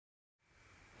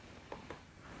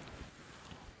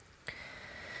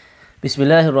بسم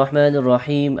الله الرحمن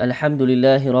الرحيم الحمد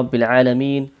لله رب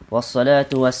العالمين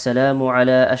والصلاة والسلام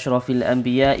على أشرف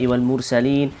الأنبياء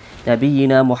والمرسلين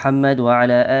نبينا محمد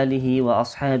وعلى آله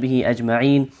وأصحابه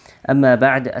أجمعين أما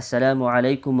بعد السلام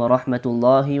عليكم ورحمة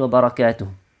الله وبركاته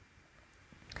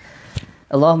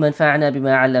اللهم انفعنا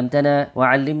بما علمتنا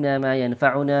وعلمنا ما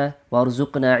ينفعنا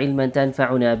وارزقنا علما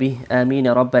تنفعنا به آمين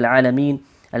رب العالمين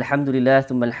الحمد لله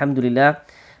ثم الحمد لله.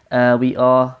 We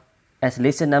are at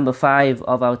lesson number 5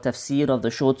 of our tafsir of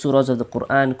the short surahs of the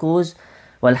Quran course,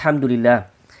 walhamdulillah.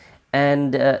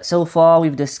 And so far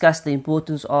we've discussed the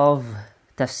importance of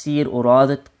tafsir, or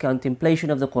rather contemplation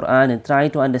of the Quran and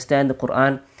trying to understand the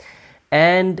Quran.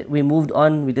 And we moved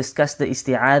on, we discussed the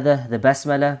isti'adha, the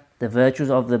basmala, the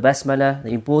virtues of the basmala, the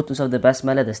importance of the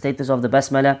basmala, the status of the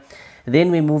basmala.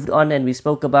 Then we moved on and we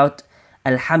spoke about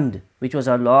alhamd, which was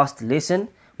our last lesson.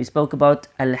 We spoke about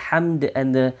alhamd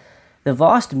and the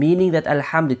vast meaning that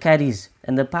alhamd carries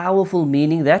and the powerful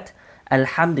meaning that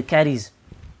alhamd carries.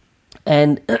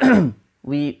 And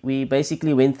we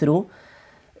basically went through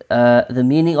the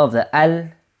meaning of the al.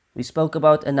 We spoke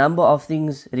about a number of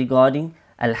things regarding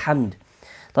alhamd.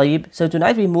 طيب, so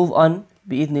tonight we move on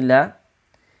bi'idhnillah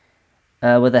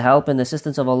with the help and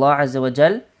assistance of Allah Azza wa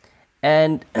Jal,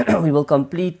 and we will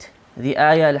complete the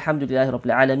ayah alhamdulillah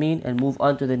rabbil alameen and move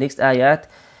on to the next ayat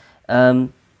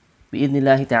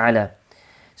bi'idhnillahi ta'ala.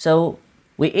 So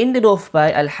we ended off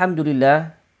by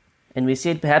alhamdulillah, and we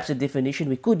said perhaps a definition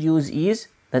we could use is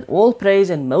that all praise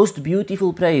and most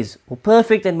beautiful praise, or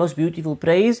perfect and most beautiful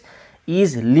praise,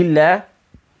 is lillah,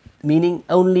 meaning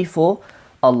only for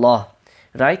Allah.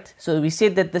 Right? So we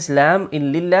said that this lam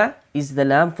in lillah is the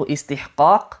lam for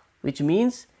istihqaq, which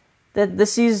means that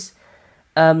this is,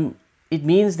 it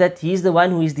means that He is the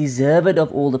one who is deserved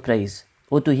of all the praise,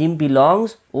 or to Him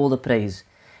belongs all the praise.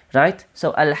 Right?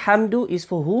 So alhamdu is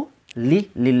for who?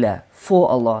 Lillah, for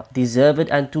Allah, deserved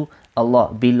unto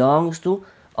Allah, belongs to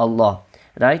Allah.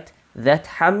 Right? That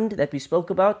hamd that we spoke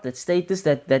about, that status,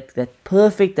 that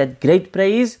perfect, that great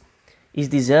praise is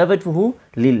deserved for who?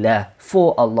 Lillah,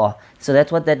 for Allah. So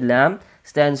that's what that lam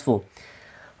stands for.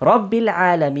 Rabbil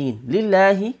alameen,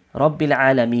 lillahi rabbil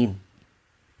alameen.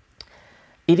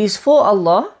 It is for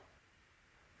Allah,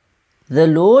 the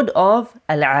Lord of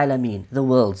al-alameen, the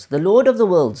worlds, the Lord of the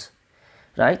worlds.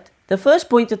 Right? The first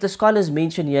point that the scholars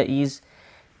mention here is,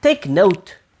 take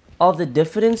note of the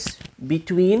difference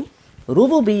between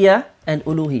rububiyyah and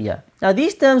uluhiyyah. Now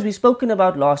these terms we've spoken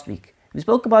about last week. We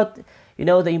spoke about,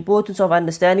 the importance of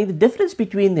understanding the difference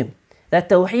between them. That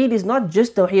tawheed is not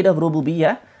just tawheed of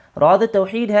rububiyyah, rather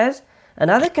tawheed has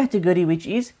another category which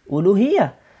is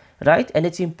uluhiyyah. Right? And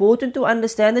it's important to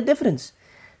understand the difference.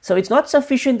 So it's not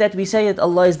sufficient that we say that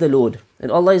Allah is the Lord,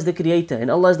 and Allah is the creator, and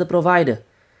Allah is the provider.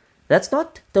 That's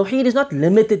not, tawheed is not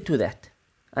limited to that.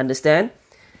 Understand?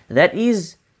 That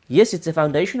is, yes, it's a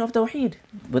foundation of tawheed,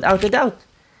 without a doubt.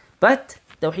 But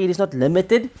tawheed is not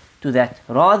limited to that.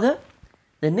 Rather,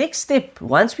 the next step,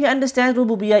 once we understand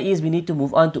rububiyyah, is we need to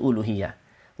move on to uluhiyyah.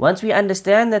 Once we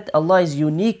understand that Allah is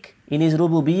unique in His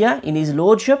rububiyyah, in His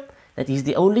lordship, that He's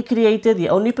the only creator, the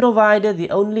only provider, the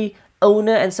only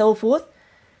owner, and so forth,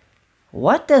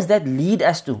 what does that lead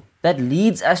us to? That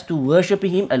leads us to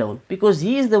worshipping Him alone. Because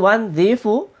He is the one,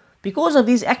 therefore, because of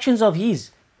these actions of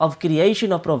His, of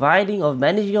creation, of providing, of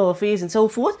managing our affairs and so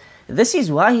forth, this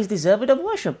is why He's deserved of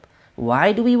worship.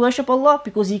 Why do we worship Allah?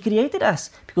 Because He created us.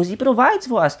 Because He provides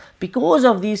for us. Because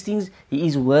of these things, He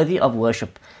is worthy of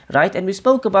worship. Right? And we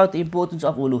spoke about the importance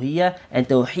of uluhiyyah and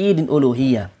tawheed in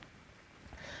uluhiyyah.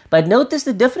 But notice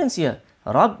the difference here.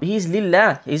 Rabb, He is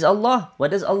lillah, He is Allah.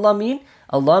 What does Allah mean?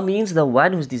 Allah means the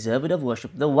one who's deserved of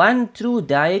worship. The one true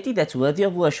deity that's worthy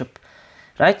of worship.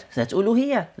 Right? That's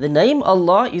uluhiyyah. The name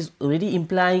Allah is already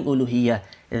implying uluhiyyah.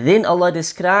 Then Allah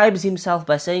describes Himself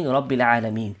by saying Rabbil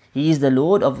alameen. He is the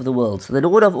Lord of the worlds, the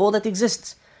Lord of all that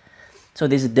exists. So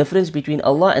there's a difference between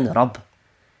Allah and Rabb.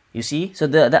 You see? So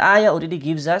the ayah already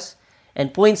gives us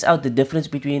and points out the difference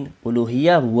between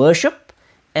uluhiyyah, worship,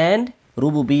 and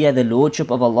rububiyyah, the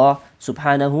lordship of Allah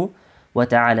subhanahu wa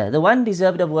ta'ala. The one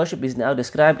deserved of worship is now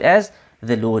described as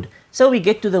the Lord. So we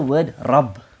get to the word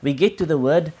Rabb. We get to the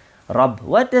word Rabb.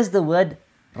 What does the word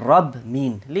Rabb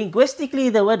mean? Linguistically,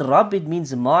 the word Rabb, it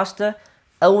means master,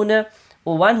 owner,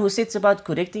 or one who sets about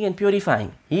correcting and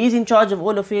purifying. He is in charge of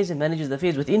all affairs and manages the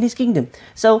affairs within His kingdom.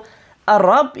 So a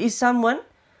Rabb is someone,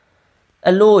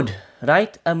 a Lord,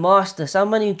 right? A master,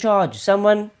 someone in charge,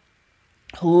 someone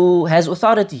who has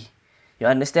authority. You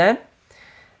understand?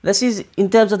 This is in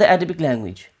terms of the Arabic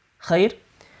language. Khair.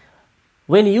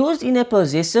 When used in a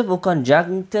possessive or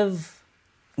conjunctive,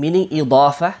 meaning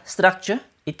idafa, structure,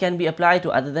 it can be applied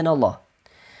to other than Allah.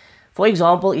 For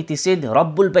example, it is said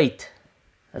Rabbul Bayt,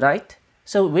 right?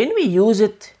 So when we use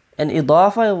it, an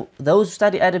idafa, those who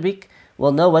study Arabic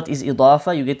will know what is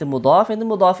idafa. You get the mudaf and the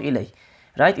mudaf ilay,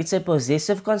 right? It's a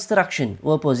possessive construction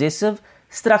or possessive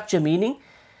structure, meaning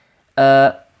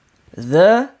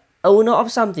the owner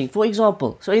of something. For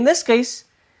example, so in this case,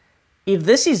 if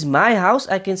this is my house,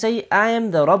 I can say I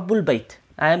am the Rabbul Bayt.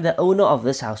 I am the owner of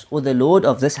this house or the Lord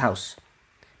of this house.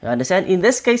 You understand? In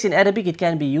this case, in Arabic, it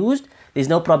can be used. There's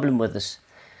no problem with this.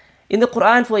 In the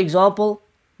Quran, for example,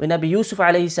 when Nabi Yusuf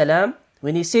alayhi salam,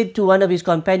 when he said to one of his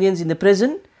companions in the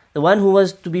prison, the one who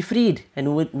was to be freed and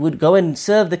who would go and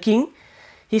serve the king,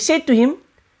 he said to him,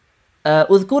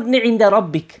 "Udhkurni inda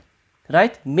rabbik,"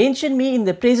 right? Mention me in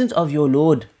the presence of your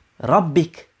Lord,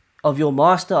 Rabbik, of your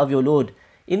master, of your Lord.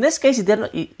 In this case,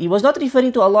 he was not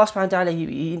referring to Allah subhanahu wa ta'ala,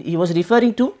 he was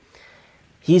referring to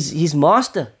his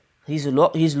master, his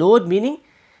Lord, meaning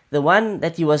the one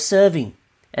that he was serving.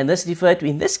 And this referred to,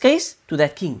 in this case, to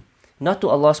that king, not to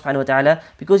Allah subhanahu wa ta'ala,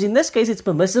 because in this case it's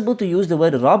permissible to use the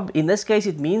word Rabb. In this case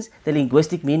it means the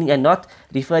linguistic meaning and not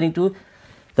referring to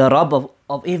the Rabb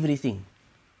of everything.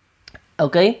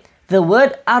 Okay, the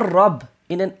word Ar-Rabb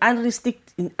in an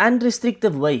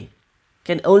unrestricted way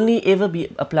can only ever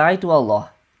be applied to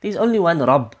Allah. There's only one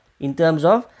Rabb in terms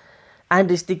of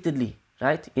unrestrictedly,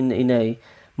 right? In a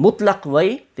mutlaq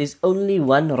way, there's only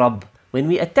one Rabb. When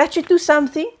we attach it to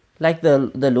something, like the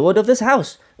Lord of this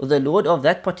house, or the Lord of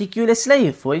that particular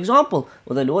slave, for example,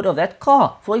 or the Lord of that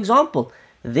car, for example,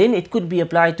 then it could be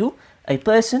applied to a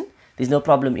person. There's no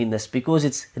problem in this because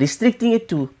it's restricting it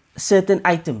to a certain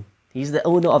item. He's the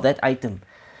owner of that item.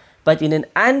 But in an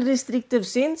unrestricted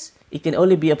sense, it can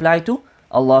only be applied to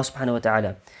Allah subhanahu wa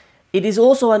ta'ala. It is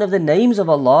also one of the names of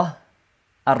Allah.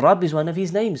 Ar-Rabb is one of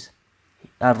his names.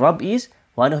 Ar-Rabb is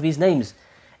one of his names,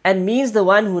 and means the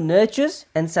one who nurtures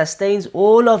and sustains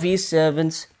all of his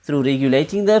servants through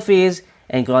regulating their affairs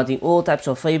and granting all types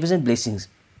of favors and blessings.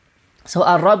 So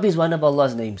Ar-Rabb is one of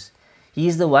Allah's names. He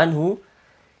is the one who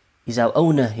is our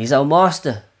owner, He's our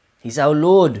master, He's our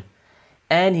Lord,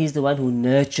 and He's the one who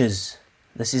nurtures.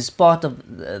 This is part of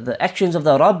the actions of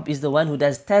the Rabb, is the one who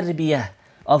does tarbiyah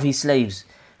of his slaves,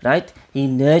 right? He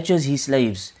nurtures his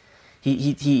slaves.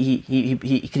 He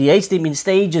creates them in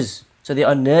stages, so they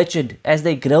are nurtured as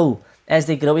they grow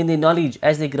in their knowledge,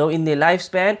 as they grow in their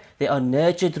lifespan. They are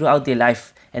nurtured throughout their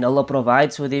life, and Allah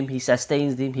provides for them, He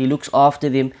sustains them, He looks after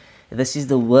them. This is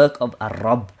the work of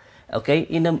Ar-Rabb, okay,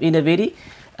 in a very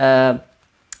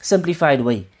simplified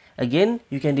way. Again,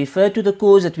 you can refer to the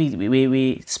course that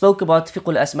we spoke about Fiqh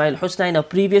al-Asma' al-Husna in our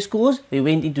previous course. We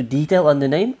went into detail on the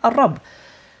name Ar-Rabb.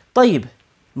 طيب,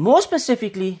 more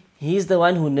specifically, He is the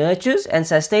one who nurtures and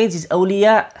sustains His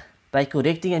awliya by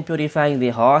correcting and purifying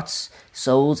their hearts,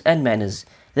 souls and manners.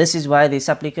 This is why their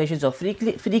supplications are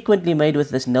frequently made with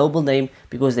this noble name,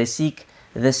 because they seek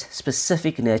this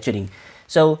specific nurturing.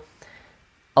 So,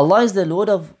 Allah is the Lord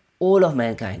of all of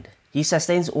mankind. He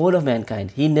sustains all of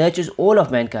mankind. He nurtures all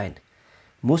of mankind.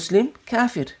 Muslim,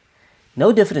 kafir,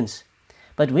 no difference.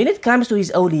 But when it comes to His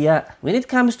awliya, when it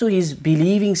comes to His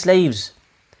believing slaves,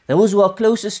 those who are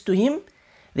closest to Him,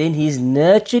 then His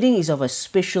nurturing is of a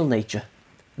special nature.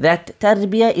 That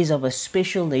tarbiyah is of a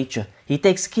special nature. He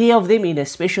takes care of them in a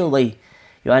special way.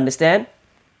 You understand?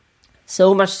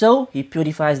 So much so, He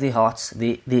purifies their hearts.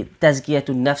 The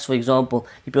tazkiyatun nafs, for example.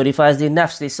 He purifies their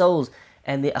nafs, their souls,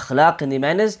 and their akhlaq and their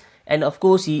manners. And of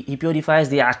course, He purifies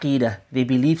their aqidah, their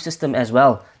belief system as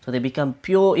well. So they become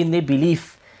pure in their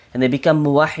belief. And they become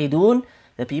muwahidun,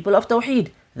 the people of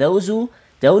Tawheed. Those who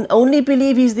don't only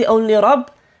believe He's the only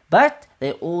Rabb, but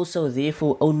they also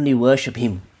therefore only worship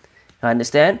Him. You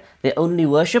understand? They only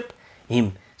worship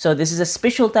Him. So this is a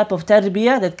special type of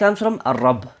tarbiyah that comes from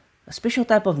Ar-Rabb. A special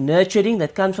type of nurturing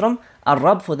that comes from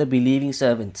Ar-Rabb for the believing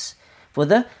servants. For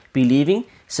the believing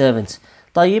servants.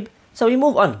 طيب, so we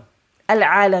move on.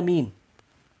 Al-Alameen.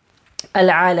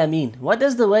 Al-Alameen. What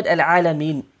does the word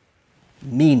Al-Alameen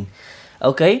mean?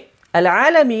 Okay.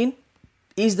 Al-Alameen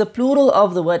is the plural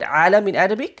of the word Alam in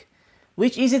Arabic,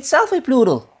 which is itself a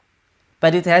plural,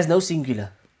 but it has no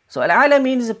singular. So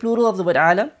Al-Alameen is a plural of the word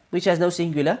Alam, which has no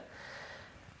singular.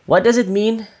 What does it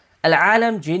mean?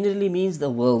 Al-Alam generally means the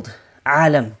world.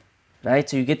 Alam. Right?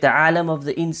 So you get the Alam of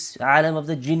the Ins, Alam of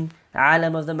the Jinn,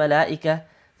 Alam of the Malaika,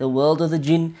 the world of the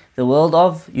Jinn, the world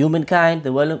of humankind,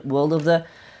 the world of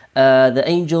the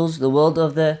angels, the world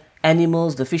of the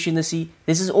animals, the fish in the sea.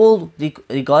 This is all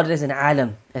regarded as an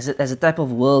Alam, as a type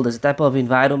of world, as a type of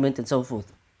environment and so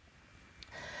forth.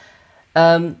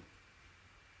 To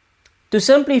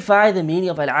simplify the meaning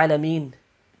of Al-Alameen,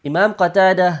 Imam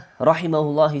Qatada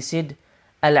rahimahullah, he said,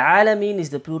 Al-Alameen is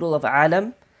the plural of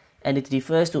Alam, and it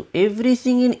refers to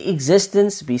everything in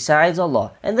existence besides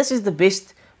Allah. And this is the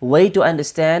best way to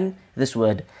understand this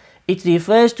word. It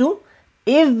refers to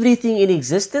everything in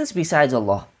existence besides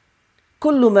Allah.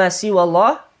 كل ما سوى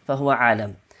الله فهو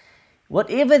عالم.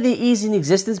 Whatever there is in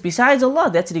existence besides Allah,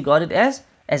 that's regarded as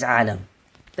alam.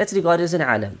 That's regarded as an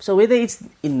alam. So whether it's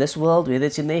in this world, whether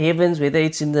it's in the heavens, whether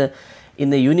it's in the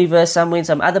universe, somewhere in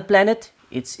some other planet,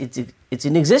 it's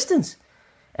in existence.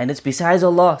 And it's besides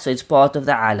Allah, so it's part of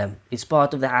the alam. It's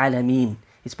part of the alameen.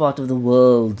 It's part of the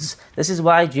worlds. This is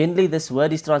why generally this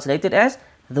word is translated as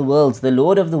the worlds, the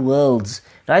Lord of the worlds,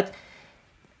 right?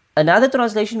 Another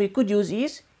translation we could use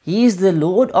is, He is the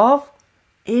Lord of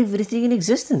everything in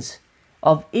existence.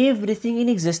 Of everything in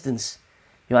existence.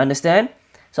 You understand?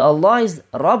 So Allah is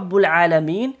Rabbul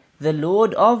Alameen, the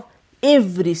Lord of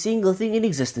every single thing in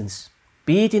existence.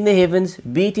 Be it in the heavens,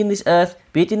 be it in this earth,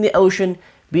 be it in the ocean,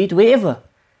 be it wherever.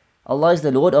 Allah is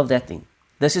the Lord of that thing.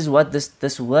 This is what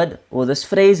this word or this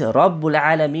phrase Rabbul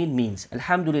Alameen means.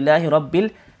 Alhamdulillahi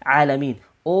Rabbil Alameen.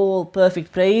 All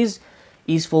perfect praise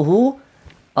is for who?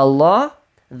 Allah,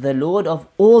 the Lord of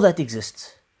all that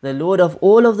exists. The Lord of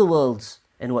all of the worlds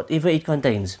and whatever it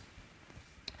contains.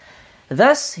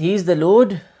 Thus, He is the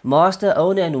Lord, Master,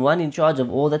 Owner and One in charge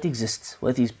of all that exists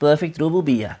with His perfect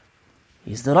rububiyyah.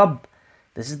 He is the Rabb.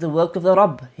 This is the work of the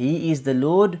Rabb. He is the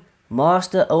Lord,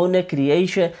 Master, Owner,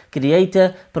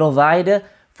 Creator, Provider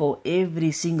for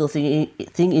every single thing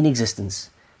in existence.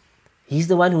 He's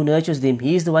the one who nurtures them.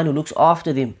 He is the one who looks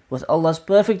after them. With Allah's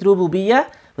perfect rububiyyah,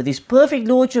 with His perfect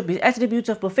lordship, His attributes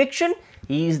of perfection,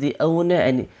 He is the owner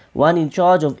and one in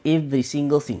charge of every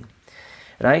single thing.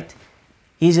 Right?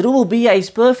 His rububiyyah is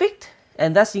perfect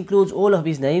and thus includes all of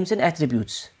His names and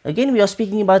attributes. Again, we are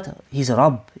speaking about His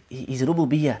Rabb, His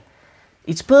rububiyyah.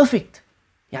 It's perfect.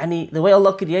 The way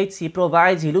Allah creates, He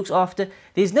provides, He looks after.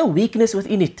 There's no weakness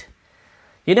within it.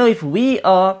 If we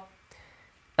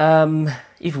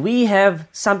have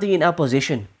something in our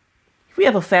possession, if we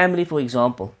have a family, for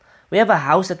example, we have a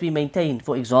house that we maintain,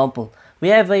 for example, we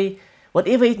have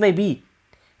whatever it may be,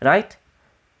 right?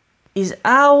 Is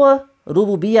our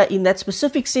rububiyyah in that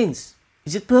specific sense,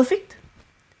 is it perfect?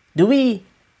 Are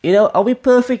we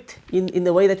perfect in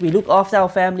the way that we look after our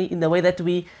family, in the way that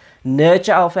we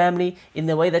nurture our family, in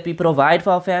the way that we provide for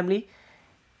our family?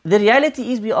 The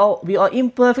reality is we are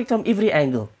imperfect from every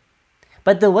angle.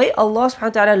 But the way Allah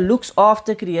subhanahu wa ta'ala looks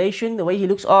after creation, the way He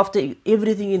looks after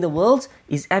everything in the world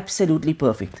is absolutely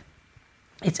perfect.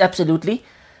 It's absolutely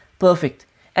perfect.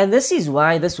 And this is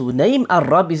why this name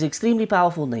Ar-Rabb is an extremely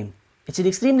powerful name. It's an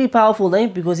extremely powerful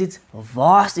name because it's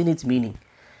vast in its meaning.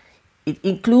 It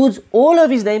includes all of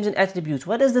His names and attributes.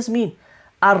 What does this mean?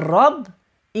 Ar-Rabb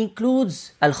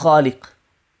includes Al-Khaliq.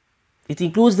 It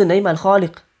includes the name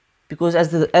Al-Khaliq. Because as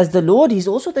the Lord, He's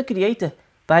also the creator.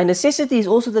 By necessity, He's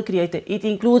also the creator. It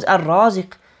includes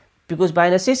Ar-Raziq. Because by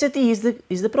necessity, He's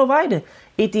the provider.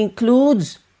 It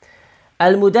includes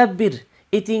Al-Mudabbir.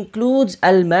 It includes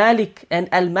Al-Malik and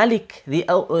Al-Malik, the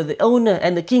owner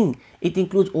and the king. It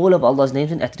includes all of Allah's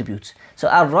names and attributes. So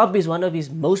Ar-Rabb is one of His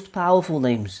most powerful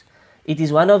names. It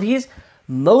is one of His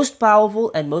most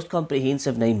powerful and most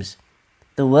comprehensive names.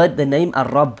 The name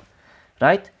Ar-Rabb,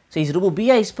 right? So His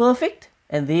rububiyyah is perfect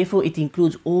and therefore it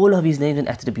includes all of His names and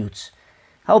attributes.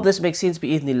 I hope this makes sense,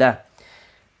 bi'idhnillah.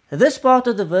 This part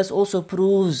of the verse also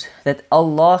proves that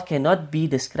Allah cannot be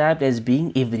described as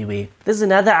being everywhere. This is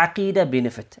another aqeedah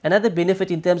benefit, another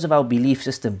benefit in terms of our belief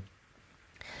system.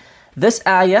 This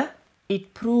ayah,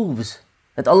 it proves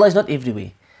that Allah is not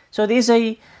everywhere. So there's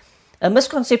a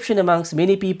misconception amongst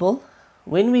many people.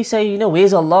 When we say,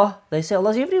 where's Allah? They say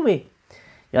Allah is everywhere.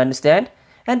 You understand?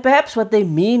 And perhaps what they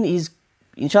mean is,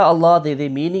 inshallah, their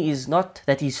meaning is not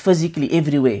that He's physically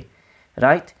everywhere.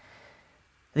 Right?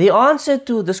 The answer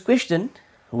to this question,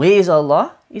 where is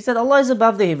Allah, is that Allah is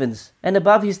above the heavens and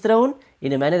above His throne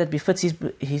in a manner that befits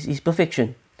His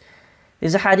perfection.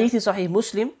 There's a hadith in Sahih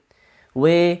Muslim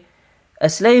where a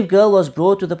slave girl was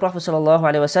brought to the Prophet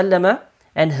ﷺ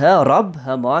and her Rabb,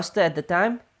 her master at the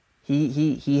time,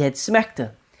 he had smacked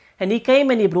her. And he came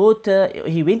and he went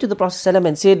to the Prophet ﷺ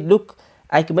and said, look,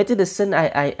 I committed a sin,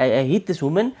 I hit this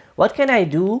woman, what can I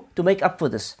do to make up for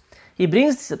this?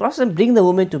 The Prophet bring the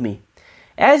woman to me.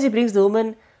 As he brings the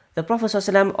woman, the Prophet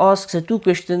ﷺ asks her two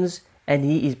questions and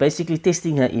he is basically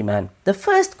testing her iman. The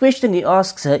first question he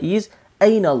asks her is,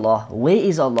 Ayn Allah? Where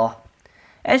is Allah?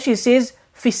 And she says,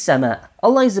 Fis sama.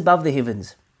 Allah is above the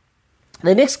heavens.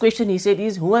 The next question he said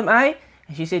is, who am I?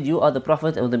 And she said, you are the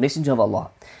Prophet or the Messenger of Allah.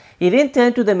 He then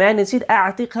turned to the man and said,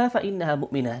 A'atiqha fa'innaha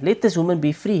mu'minah. Let this woman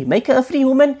be free. Make her a free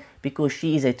woman because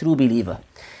she is a true believer.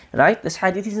 Right? This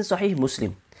hadith is in Sahih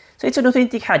Muslim. So it's an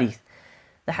authentic hadith.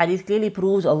 the hadith clearly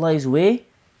proves Allah is where,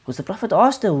 because the Prophet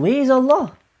asked her, where is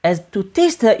Allah? As to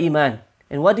test her iman.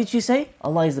 And what did she say?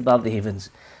 Allah is above the heavens.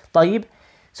 طيب.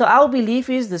 So our belief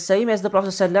is the same as the Prophet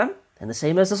ﷺ, and the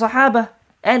same as the Sahaba,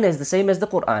 and as the same as the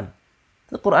Quran.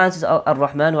 The Quran says,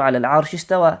 Ar-Rahmanu ala al-Arsh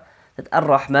istawa, that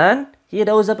Ar-Rahman, he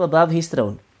rose up above his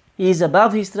throne. He is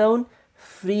above his throne,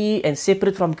 free and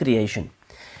separate from creation.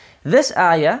 This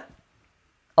ayah,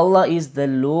 Allah is the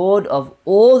Lord of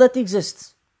all that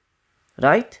exists.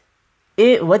 Right?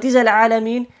 What is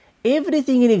Al-Alameen?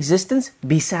 Everything in existence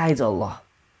besides Allah.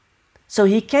 So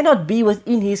He cannot be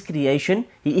within His creation.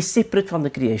 He is separate from the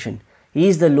creation. He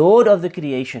is the Lord of the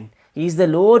creation. He is the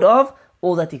Lord of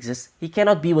all that exists. He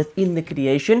cannot be within the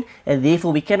creation, and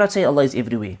therefore we cannot say Allah is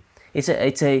everywhere. It's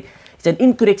an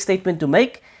incorrect statement to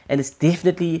make, and it's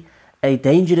definitely a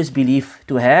dangerous belief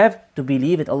to have, to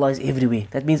believe that Allah is everywhere.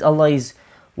 That means Allah is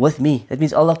with me. That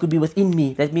means Allah could be within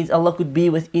me. That means Allah could be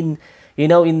within, in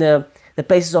the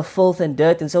places of filth and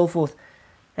dirt and so forth.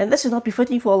 And this is not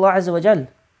befitting for Allah Azza wa Jal.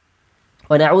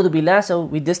 وَنَعُوذُ بِاللَّهِ. So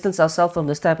we distance ourselves from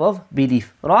this type of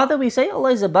belief. Rather we say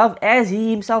Allah is above, as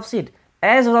He Himself said,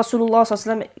 as Rasulullah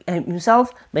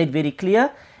Himself made very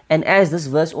clear, and as this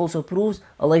verse also proves,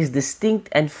 Allah is distinct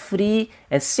and free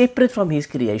and separate from His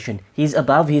creation. He is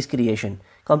above His creation,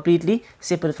 completely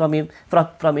separate from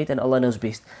it, and Allah knows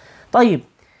best. طيب.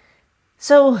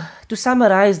 So to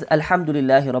summarize,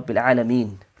 Alhamdulillahi Rabbil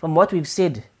Alameen, from what we've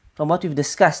said, from what we've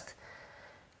discussed,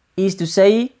 is to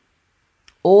say,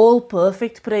 all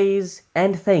perfect praise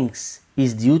and thanks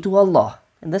is due to Allah.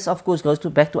 And this of course goes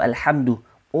back to Alhamdu.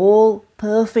 All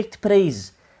perfect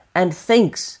praise and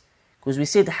thanks, because we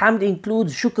said Hamd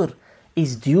includes shukr,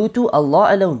 is due to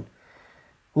Allah alone.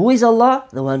 Who is Allah?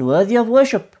 The one worthy of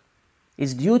worship.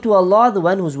 It's due to Allah, the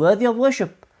one who's worthy of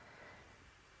worship.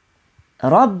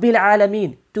 Rabbil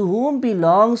Alameen, to whom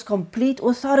belongs complete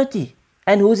authority,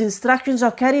 and whose instructions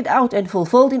are carried out and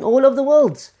fulfilled in all of the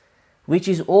worlds, which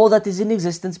is all that is in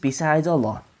existence besides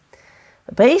Allah.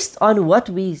 Based on what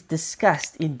we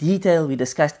discussed in detail, we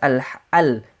discussed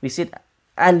al. We said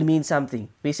al means something.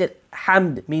 We said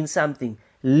hamd means something.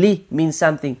 Li means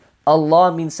something.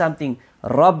 Allah means something.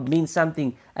 Rabb means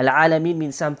something. Al-Alameen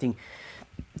means something.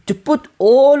 To put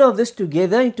all of this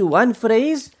together into one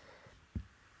phrase,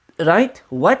 right?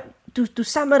 To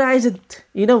summarize it,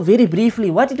 very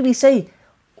briefly, what did we say?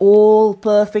 All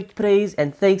perfect praise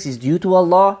and thanks is due to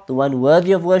Allah, the one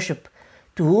worthy of worship,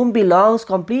 to whom belongs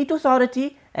complete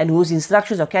authority and whose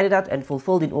instructions are carried out and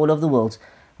fulfilled in all of the worlds.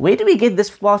 Where do we get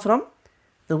this part from?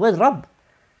 The word Rabb.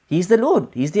 He's the Lord.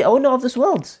 He's the owner of this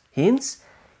world. Hence,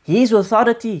 His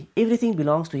authority, everything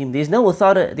belongs to Him. There's no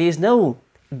authority, there's no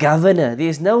governor,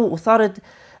 there's no authority,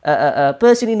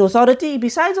 person in authority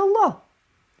besides Allah.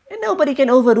 And nobody can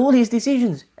overrule His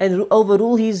decisions and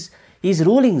overrule His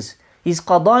rulings, His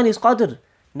qada and His qadr.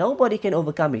 Nobody can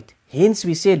overcome it. Hence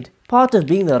we said, part of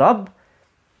being the Rabb,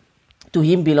 to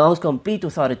Him belongs complete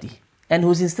authority, and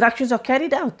whose instructions are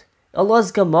carried out.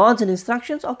 Allah's commands and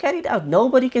instructions are carried out.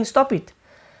 Nobody can stop it.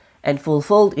 And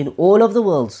fulfilled in all of the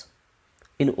worlds,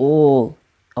 in all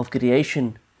of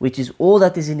creation, which is all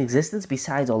that is in existence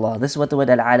besides Allah. This is what the word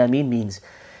Al-Alameen means.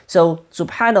 So,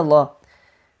 subhanallah,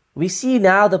 we see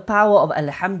now the power of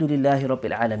Alhamdulillahi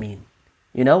Rabbil Alameen.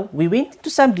 We went into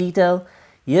some detail.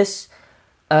 Yes,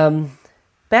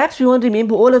 perhaps we won't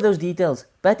remember all of those details,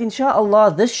 but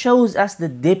inshallah, this shows us the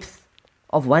depth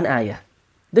of one ayah.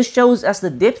 This shows us the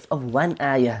depth of one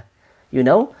ayah.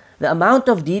 The amount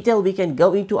of detail we can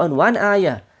go into on one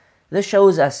ayah. This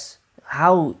shows us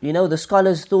how, the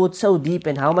scholars thought so deep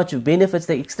and how much of benefits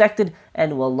they extracted.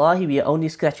 And wallahi, we are only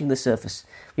scratching the surface.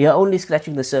 We are only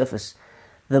scratching the surface.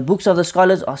 The books of the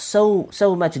scholars are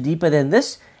so much deeper than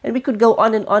this. And we could go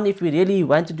on and on if we really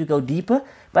wanted to go deeper.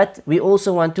 But we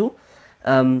also want to,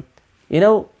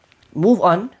 move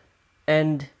on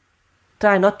and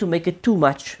try not to make it too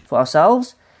much for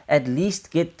ourselves. At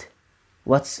least get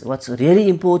what's really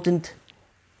important,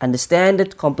 understand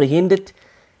it, comprehend it,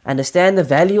 understand the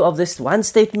value of this one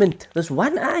statement, this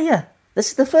one ayah. This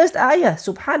is the first ayah,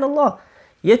 subhanallah.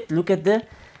 Yet look at the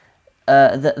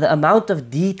amount of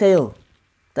detail,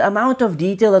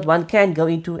 that one can go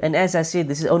into. And as I said,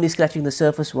 this is only scratching the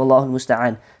surface, wallahu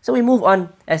musta'an. So we move on,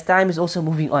 as time is also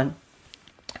moving on.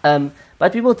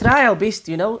 But we will try our best,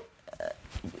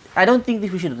 I don't think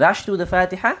that we should rush through the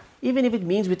Fatiha, even if it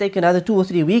means we take another 2 or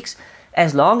 3 weeks,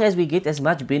 as long as we get as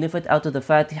much benefit out of the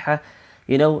Fatiha,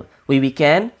 where we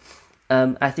can.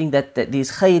 I think that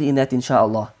there's khair in that,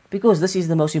 inshallah, because this is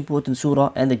the most important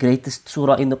surah and the greatest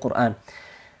surah in the Quran.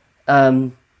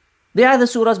 The other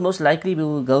surahs most likely we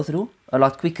will go through a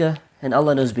lot quicker, and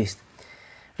Allah knows best.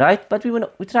 right? But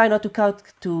we try not to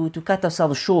cut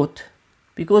ourselves short,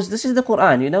 because this is the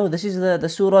Quran, this is the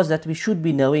surahs that we should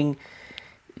be knowing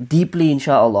deeply,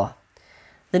 inshallah.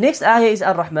 The next ayah is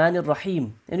Ar-Rahman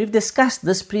Ar-Rahim, and we've discussed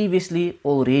this previously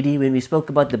already when we spoke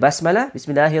about the Basmala.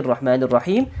 Bismillahir Rahmanir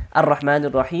Rahim. Ar-Rahman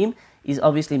Ar-Rahim is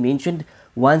obviously mentioned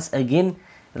once again,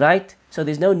 right? So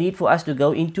there's no need for us to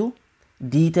go into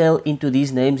detail into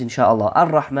these names, inshallah.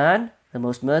 Ar-Rahman, the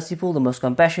most merciful, the most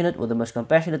compassionate, or the most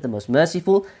compassionate, the most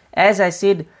merciful. As I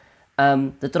said,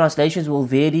 the translations will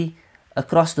vary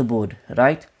across the board,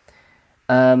 right?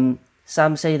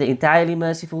 Some say the entirely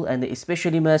merciful and the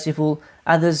especially merciful.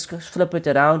 Others flip it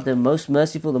around, the most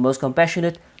merciful, the most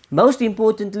compassionate. Most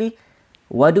importantly,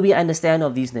 what do we understand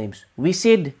of these names? We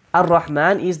said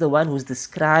Ar-Rahman is the one who's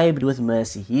described with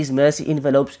mercy. His mercy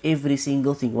envelopes every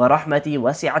single thing. وَرَحْمَتِي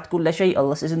وَسِعَتْ كُلَّ شَيْء.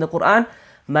 Allah says in the Quran,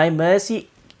 my mercy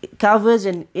covers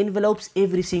and envelopes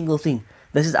every single thing.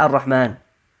 This is Ar-Rahman.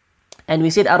 And we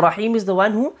said Ar-Rahim is the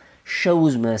one who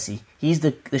shows mercy. He's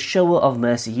the shower of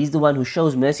mercy. He's the one who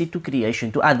shows mercy to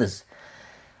creation, to others.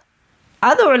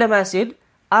 Other ulama said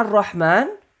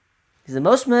Ar-Rahman is the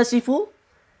most merciful,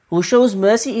 who shows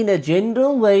mercy in a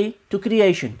general way to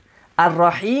creation.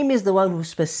 Ar-Rahim is the one who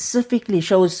specifically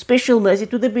shows special mercy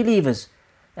to the believers.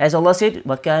 As Allah said,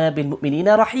 وَكَانَ بِالْمُؤْمِنِينَ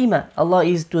رَحِيمًا. Allah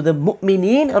is to the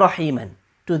mu'mineen rahiman.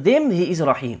 To them He is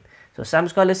Rahim. So some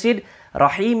scholars said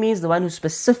Rahim means the one who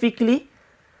specifically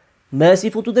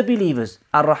merciful to the believers.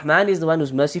 Ar-Rahman is the one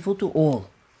who's merciful to all.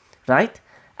 Right?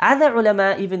 Other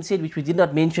ulama even said, which we did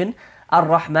not mention,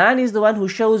 Ar-Rahman is the one who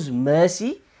shows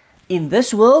mercy in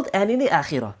this world and in the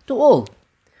Akhirah, to all.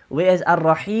 Whereas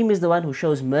Ar-Rahim is the one who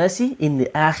shows mercy in the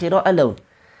Akhirah alone.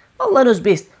 Allah knows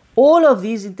best. All of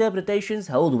these interpretations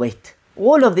hold weight.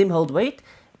 All of them hold weight.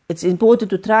 It's important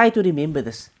to try to remember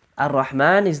this.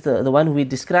 Ar-Rahman is the one who we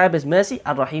describe as mercy.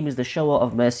 Ar-Rahim is the shower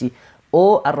of mercy.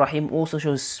 Or Ar-Rahim also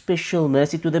shows special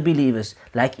mercy to the believers,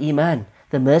 like Iman,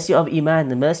 the mercy of Iman,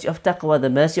 the mercy of Taqwa, the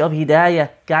mercy of Hidayah,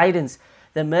 guidance,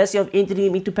 the mercy of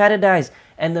entering into paradise,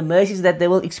 and the mercies that they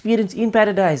will experience in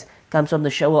paradise comes from the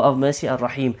shower of mercy,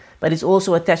 Ar-Rahim. But it's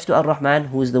also attached to Ar-Rahman,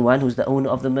 who is the one who's the owner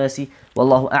of the mercy.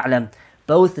 Wallahu a'lam.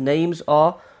 Both names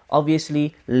are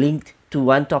obviously linked to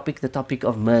one topic, the topic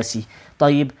of mercy.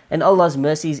 Tayyib. And Allah's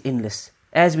mercy is endless.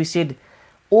 As we said,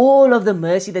 all of the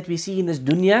mercy that we see in this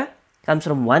dunya comes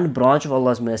from one branch of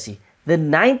Allah's mercy. The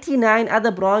 99 other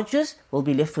branches will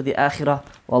be left for the Akhirah.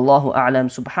 Wallahu a'lam.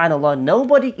 Subhanallah.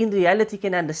 Nobody in reality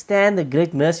can understand the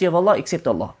great mercy of Allah except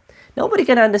Allah. Nobody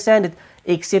can understand it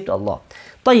except Allah.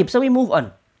 Tayyib. So we move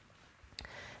on.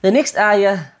 The next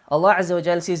ayah, Allah Azza wa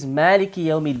Jalla says, Maliki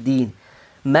Yawmiddin.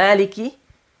 Maliki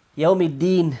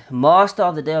Yawmiddin, master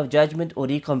of the day of judgment or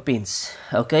recompense.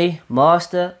 Okay,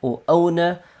 master or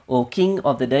owner or king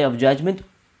of the day of judgment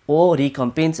or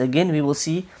recompense. Again, we will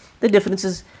see the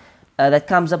differences that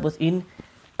comes up within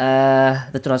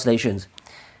the translations.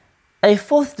 A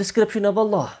fourth description of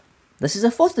Allah. This is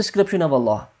a fourth description of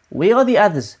Allah. Where are the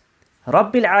others?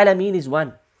 Rabbil Alameen is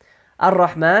one.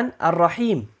 Ar-Rahman,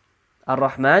 Ar-Rahim.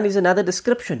 Ar-Rahman is another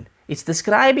description. It's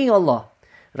describing Allah,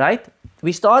 right?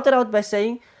 We started out by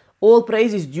saying all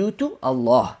praise is due to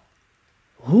Allah.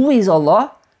 Who is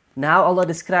Allah? Now Allah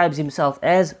describes Himself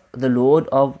as the Lord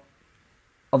of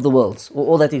the worlds, or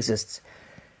all that exists.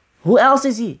 Who else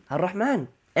is He? Ar-Rahman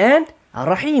and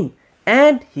Ar-Rahim,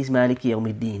 and He's Maliki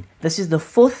Yawmiddin. This is the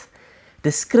fourth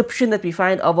description that we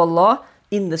find of Allah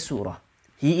in the surah.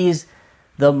 He is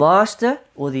the master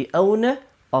or the owner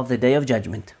of the day of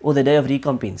judgment or the day of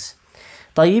recompense.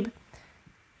 Tayyib.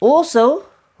 Also,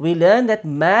 we learn that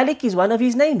Malik is one of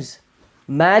His names.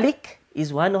 Malik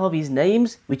is one of His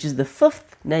names, which is the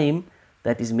fifth name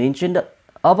that is mentioned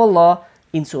of Allah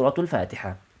in Surah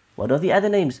Al-Fatiha. What are the other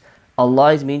names?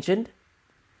 Allah is mentioned.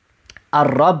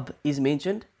 Ar-Rabb is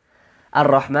mentioned.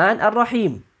 Ar-Rahman,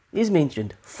 Ar-Rahim is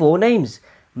mentioned. 4 names.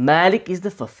 Malik is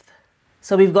the fifth.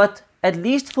 So we've got at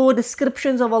least 4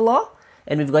 descriptions of Allah,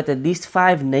 and we've got at least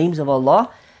 5 names of Allah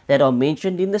that are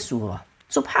mentioned in the surah.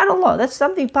 Subhanallah, that's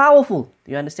something powerful.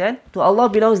 Do you understand? To Allah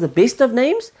belongs the best of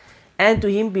names, and to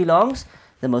Him belongs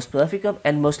the most perfect of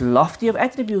and most lofty of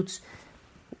attributes.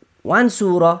 One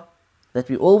surah that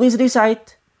we always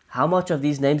recite. How much of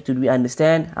these names did we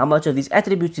understand? How much of these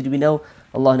attributes did we know?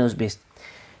 Allah knows best.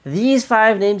 These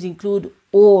 5 names include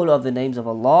all of the names of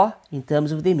Allah in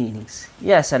terms of their meanings.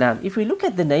 Ya salam. If we look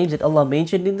at the names that Allah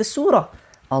mentioned in the surah,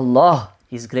 Allah,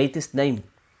 His greatest name.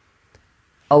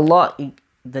 Allah,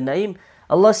 the name,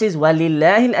 Allah says,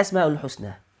 وَلِلَّهِ الْأَسْمَاءُ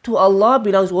الْحُسْنَى. To Allah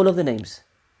belongs all of the names,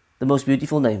 the most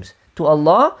beautiful names. To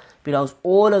Allah belongs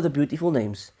all of the beautiful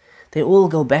names. They all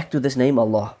go back to this name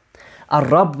Allah.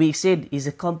 Ar-Rabb, we said, is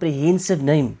a comprehensive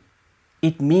name.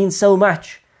 it means so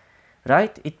much,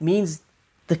 right? It means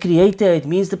the creator, it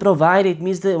means the provider, it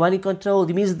means the one in control,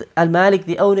 it means Al-Malik,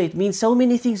 the owner, it means so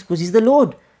many things because He's the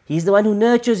Lord. He's the one who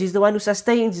nurtures, He's the one who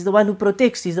sustains, He's the one who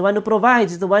protects, He's the one who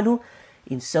provides, He's the one who,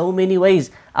 in so many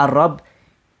ways, Ar-Rabb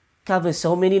covers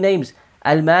so many names.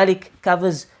 Al-Malik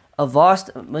covers a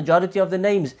vast majority of the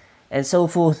names, and so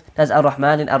forth. That's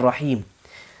Ar-Rahman and Ar-Rahim.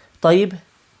 طيب,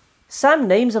 some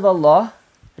names of Allah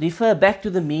refer back to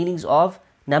the meanings of,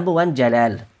 number one,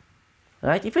 Jalal.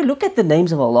 Right? If you look at the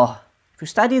names of Allah, if you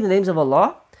study the names of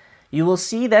Allah, you will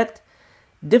see that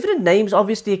different names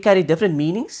obviously carry different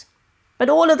meanings, but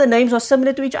all of the names are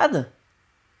similar to each other.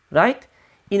 Right?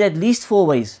 In at least 4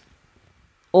 ways.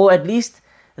 Or at least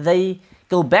they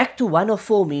go back to 1 of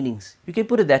 4 meanings. You can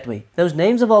put it that way. Those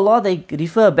names of Allah, they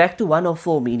refer back to 1 of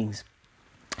 4 meanings.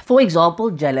 For example,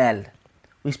 Jalal.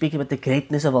 We speak about the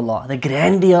greatness of Allah, the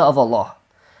grandeur of Allah.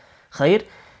 Khair.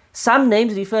 Some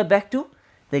names refer back to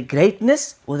the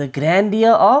greatness or the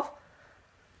grandeur of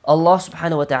Allah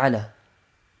subhanahu wa ta'ala.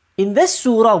 In this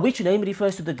surah, which name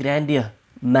refers to the grandeur?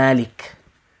 Malik,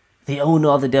 the owner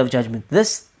of the Day of Judgment.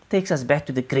 This takes us back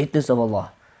to the greatness of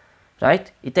Allah.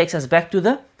 Right? It takes us back to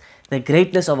the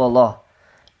greatness of Allah.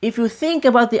 If you think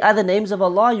about the other names of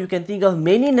Allah, you can think of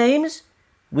many names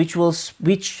which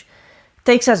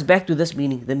takes us back to this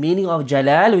meaning. The meaning of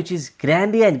Jalal, which is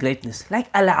grandeur and greatness. Like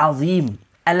Al-Azim,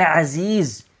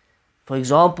 Al-Aziz. For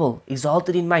example,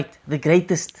 exalted in might, the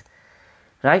greatest.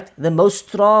 Right? The most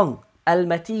strong.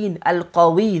 Al-Mateen,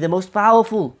 Al-Qawi, the most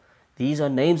powerful. These are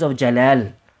names of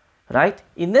Jalal. Right?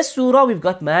 In this surah, we've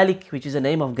got Malik, which is a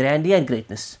name of grandeur and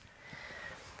greatness.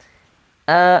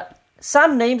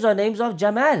 Some names are names of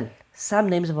Jamal. Some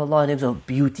names of Allah are names of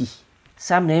beauty.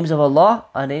 Some names of Allah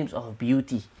are names of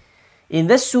beauty. In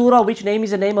this surah, which name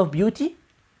is a name of beauty?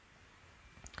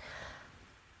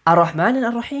 Ar-Rahman and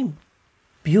Ar-Rahim.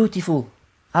 Beautiful.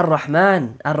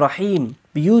 Ar-Rahman, Ar-Rahim.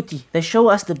 Beauty. They show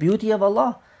us the beauty of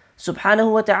Allah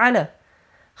subhanahu wa ta'ala.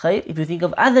 Khair, if you think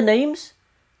of other names,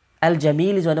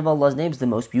 Al-Jamil is one of Allah's names, the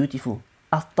most beautiful.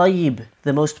 Al-Tayyib,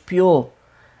 the most pure.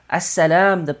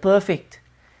 As-Salam, the perfect.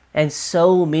 And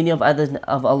so many of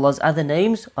Allah's other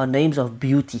names are names of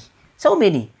beauty. So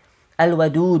many.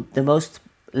 Al-Wadud, the most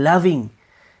loving.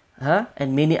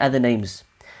 And many other names.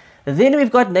 Then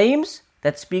we've got names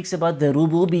that speaks about the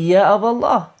rububiyyah of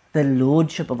Allah, the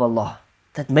lordship of Allah.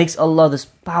 That makes Allah this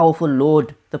powerful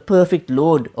Lord, the perfect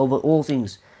Lord over all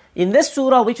things. In this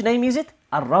surah, which name is it?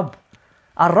 Ar-Rabb.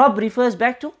 Ar-Rabb refers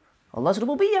back to Allah's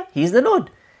rububiyyah. He is the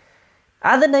Lord.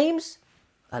 Other names?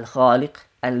 Al-Khaliq,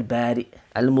 Al-Bari,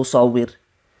 Al-Musawwir,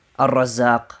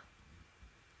 Al-Razzaq,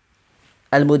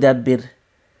 Al-Mudabbir,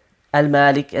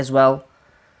 Al-Malik as well.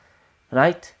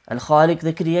 Right? Al-Khaliq,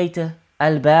 the creator.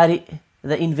 Al-Bari,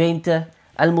 the inventor.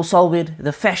 Al-Musawwir,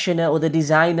 the fashioner or the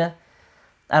designer.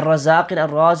 Al-Razzaq and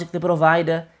Al-Raziq, the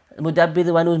provider. Al-Mudabbir,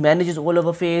 the one who manages all of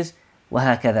affairs.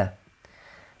 وهكذا.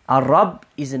 Ar-Rabb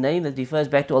is a name that refers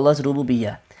back to Allah's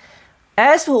rububiyyah.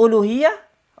 As for uluhiyyah,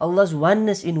 Allah's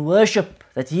oneness in worship,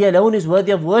 that He alone is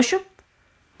worthy of worship,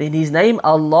 then His name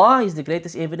Allah is the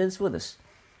greatest evidence for this,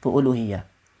 for uluhiyyah.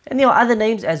 And there are other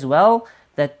names as well,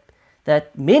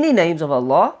 that many names of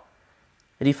Allah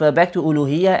refer back to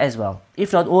uluhiyyah as well,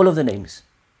 if not all of the names.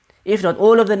 If not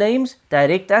all of the names,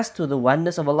 direct us to the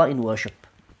oneness of Allah in worship.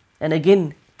 And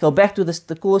again, go back to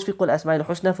the course Fiqh al-Asma'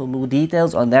 al-Husna for more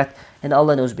details on that, and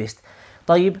Allah knows best.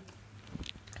 طيب.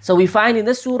 So we find in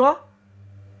this surah,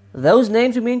 those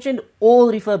names we mentioned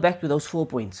all refer back to those 4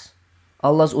 points.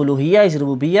 Allah's uluhiyyah, His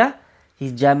rububiyyah,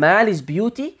 His jamal, His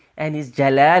beauty, and His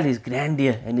jalal, His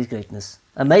grandeur and His greatness.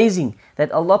 Amazing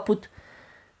that Allah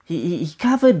He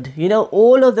covered,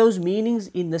 all of those meanings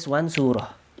in this one surah.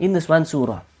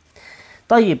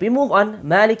 طيب, we move on.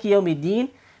 Maliki Yawmiddin.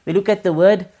 We look at the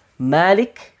word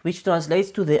Malik, which translates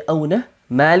to the owner.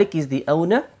 Malik is the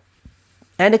owner.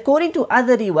 And according to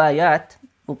other riwayat,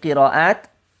 qira'at,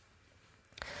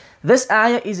 this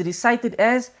ayah is recited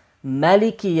as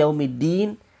Maliki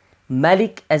Yawmiddin,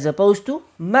 Malik as opposed to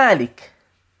Malik.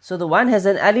 So the one has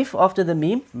an alif after the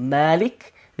mim,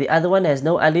 Malik. The other one has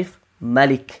no alif,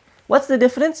 Malik. What's the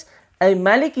difference? A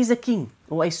Malik is a king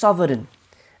or a sovereign,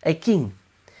 a king.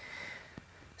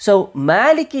 So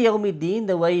Maliki Yawmiddin,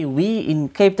 the way we in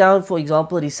Cape Town, for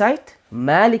example, recite,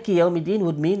 Maliki Yawmiddin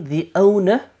would mean the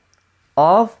owner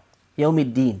of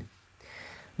Yawmiddin.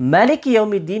 Maliki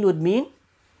Yawmiddin would mean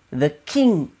the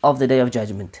king of the Day of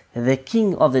Judgment. The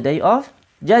king of the Day of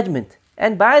Judgment.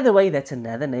 And by the way, that's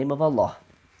another name of Allah.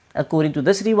 According to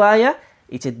this riwayah,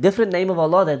 it's a different name of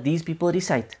Allah that these people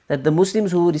recite. That the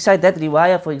Muslims who recite that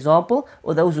riwayah, for example,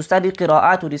 or those who study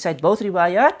qira'at who recite both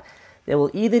riwayat, they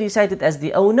will either recite it as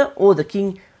the owner or the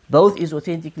king, Both is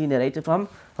authentically narrated from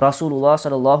Rasulullah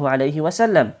sallallahu alayhi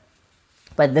wasallam.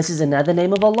 But this is another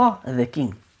name of Allah, the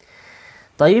King.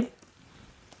 طيب.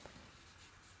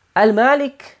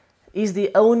 Al-Malik is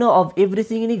the owner of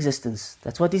everything in existence.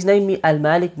 That's what his name means.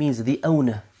 Al-Malik means the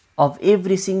owner of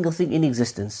every single thing in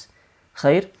existence.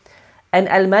 Khair. And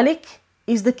Al-Malik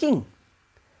is the king.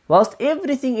 Whilst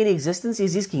everything in existence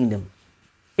is his kingdom.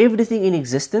 Everything in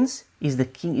existence is the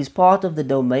king, is part of the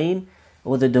domain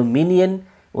or the dominion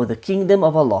or the kingdom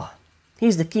of Allah. He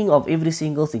is the king of every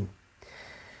single thing.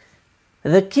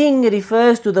 The king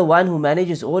refers to the one who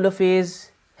manages all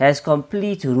affairs, has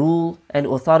complete rule and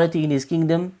authority in his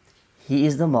kingdom. He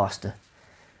is the master.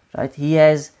 Right?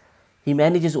 He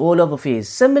manages all of affairs.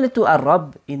 Similar to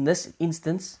Ar-Rabb in this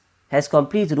instance, has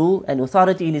complete rule and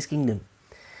authority in his kingdom.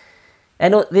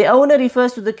 And the owner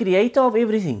refers to the creator of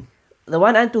everything, the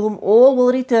one unto whom all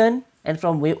will return and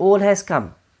from where all has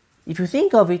come. If you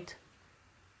think of it,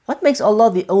 what makes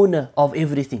Allah the owner of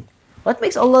everything? What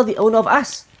makes Allah the owner of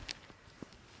us?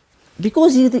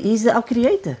 Because He's our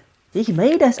creator. He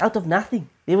made us out of nothing.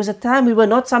 There was a time we were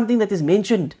not something that is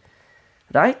mentioned.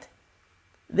 Right?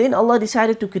 Then Allah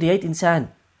decided to create insan.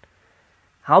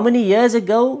 How many years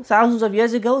ago, thousands of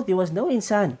years ago, there was no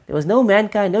insan. There was no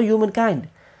mankind, no humankind.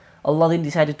 Allah then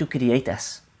decided to create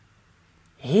us.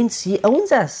 Hence, He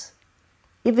owns us.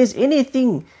 If there's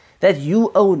anything that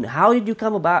you own, how did you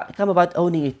come about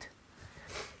owning it?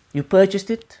 You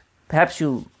purchased it. Perhaps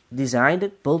you designed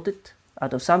it, built it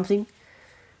out of something.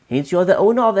 Hence, you're the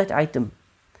owner of that item.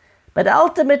 But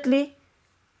ultimately,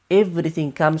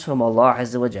 everything comes from Allah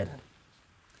Azza wa Jal.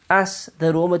 Us,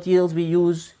 the raw materials we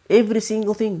use, every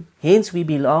single thing. Hence, we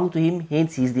belong to Him.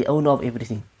 Hence, He is the owner of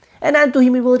everything. And unto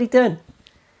Him we will return.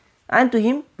 Unto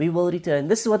Him we will return.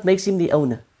 This is what makes Him the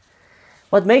owner.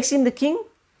 What makes Him the king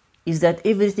is that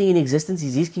everything in existence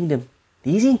is His kingdom.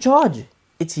 He's in charge.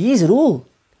 It's His rule.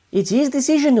 It's His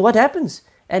decision what happens.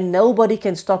 And nobody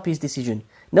can stop His decision.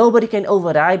 Nobody can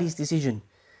override His decision.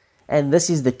 And this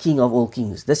is the King of all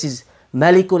kings. This is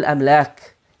Malikul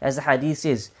Amlak, as the hadith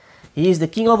says. He is the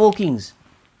King of all kings.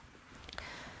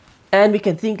 And we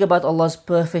can think about Allah's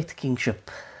perfect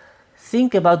kingship.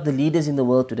 Think about the leaders in the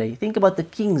world today. Think about the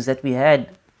kings that we had,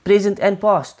 present and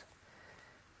past.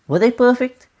 Were they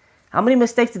perfect? How many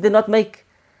mistakes did they not make?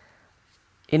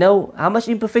 How much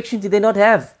imperfection did they not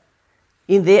have?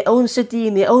 In their own city,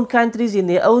 in their own countries, in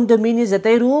their own dominions that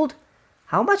they ruled?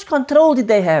 How much control did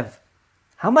they have?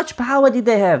 How much power did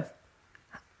they have?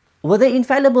 Were they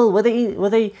infallible? Were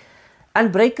they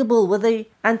unbreakable? Were they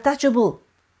untouchable?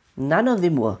 None of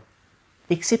them were,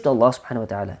 except Allah subhanahu wa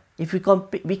ta'ala. If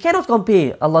we cannot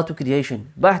compare Allah to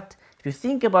creation, but if you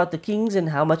think about the kings and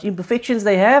how much imperfections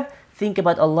they have, think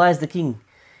about Allah as the king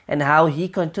and how He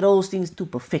controls things to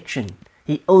perfection.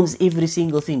 He owns every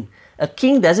single thing. A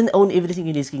king doesn't own everything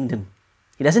in his kingdom.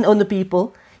 He doesn't own the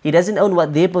people. He doesn't own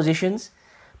their positions.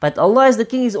 But Allah as the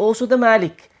king is also the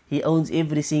Malik. He owns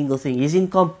every single thing. He's in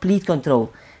complete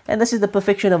control. And this is the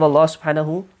perfection of Allah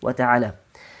subhanahu wa ta'ala.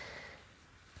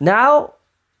 Now,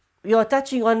 we are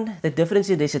touching on the difference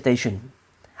in recitation.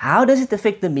 How does it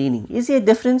affect the meaning? Is there a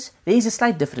difference? There is a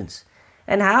slight difference.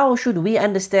 And how should we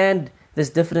understand this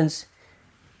difference?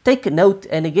 Take note,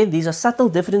 and again, these are subtle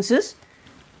differences.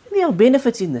 There are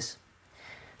benefits in this.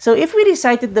 So if we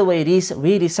recite it the way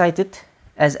we recite it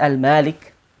as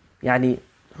Al-Malik, who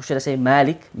should I say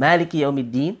Malik, Maliki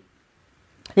Yawmiddin,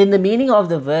 then the meaning of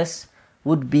the verse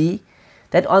would be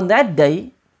that on that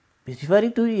day,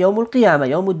 referring to Yawmul Qiyamah,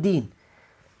 Yawmul Deen,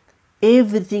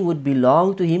 everything would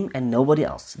belong to Him and nobody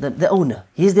else, the owner.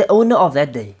 He is the owner of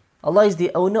that day. Allah is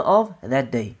the owner of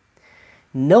that day.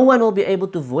 No one will be able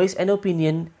to voice an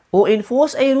opinion or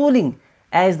enforce a ruling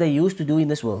as they used to do in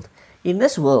this world. In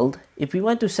this world, if we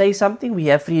want to say something, we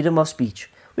have freedom of speech.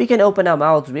 We can open our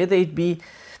mouths, whether it be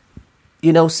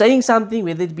saying something,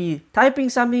 whether it be typing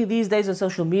something these days on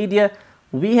social media,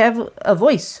 we have a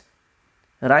voice,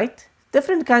 right?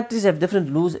 Different countries have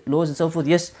different laws and so forth,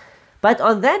 yes. But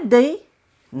on that day,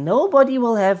 nobody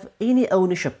will have any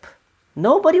ownership.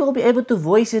 Nobody will be able to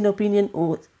voice an opinion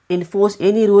or enforce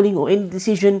any ruling or any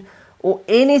decision or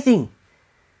anything.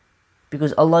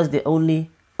 Because Allah is the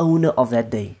only owner of that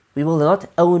day. We will not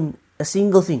own a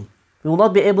single thing. We will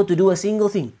not be able to do a single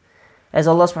thing. As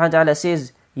Allah subhanahu wa ta'ala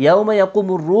says, يَوْمَ يَقُومُ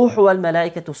الرُّوحُ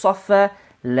وَالْمَلَائِكَةُ صَفًّا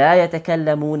لَا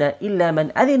يَتَكَلَّمُونَ إِلَّا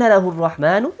مَنْ أَذِنَ لَهُ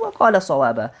الرَّحْمَنُ وَقَالَ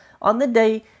صَوَابًا. On the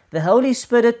day, the Holy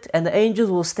Spirit and the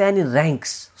angels will stand in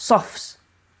ranks, safs.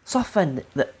 Saffan,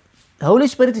 the Holy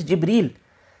Spirit is Jibreel.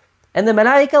 And the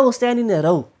Malaika will stand in a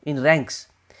row, in ranks.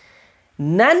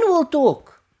 None will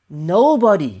talk.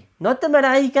 Nobody. Not the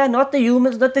Malaika, not the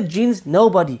humans, not the jinns,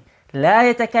 nobody.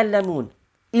 لا يتكلمون.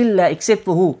 illa except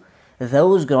for who?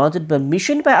 Those granted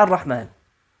permission by Ar-Rahman,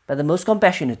 by the most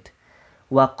compassionate.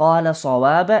 وَقَالَ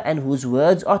صَوَابًا, and whose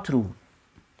words are true.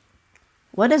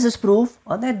 What does this prove?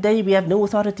 On that day we have no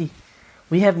authority.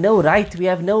 We have no right, we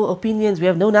have no opinions, we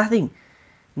have no nothing.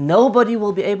 Nobody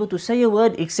will be able to say a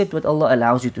word except what Allah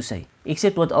allows you to say.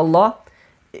 Except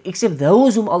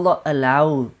those whom Allah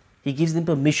allow. He gives them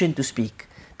permission to speak.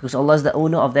 Because Allah is the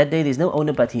owner of that day, there is no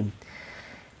owner but Him.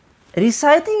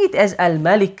 Reciting it as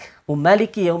Al-Malik or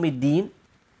Maliki Yawmiddin,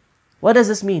 what does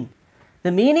this mean?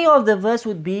 The meaning of the verse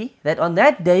would be that on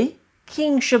that day,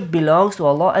 kingship belongs to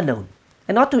Allah alone,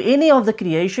 and not to any of the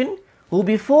creation who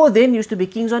before then used to be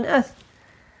kings on earth.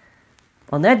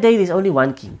 On that day, there's only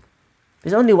one king.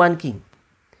 There's only one king.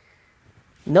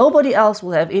 Nobody else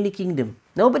will have any kingdom.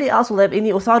 Nobody else will have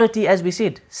any authority, as we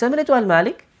said. Similar to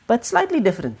Al-Malik, but slightly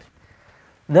different.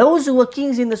 Those who were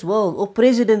kings in this world, or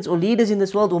presidents, or leaders in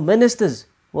this world, or ministers,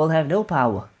 will have no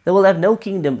power. They will have no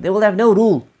kingdom. They will have no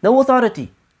rule, no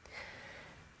authority.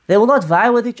 They will not vie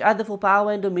with each other for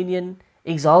power and dominion,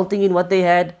 exalting in what they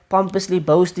had, pompously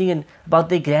boasting and about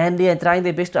their grandeur and trying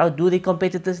their best to outdo their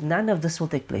competitors. None of this will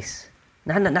take place.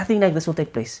 Nothing like this will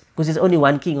take place, because there's only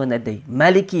one king on that day.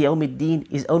 Maliki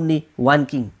Yawmiddin is only one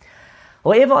king.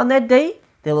 However, on that day,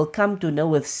 they will come to know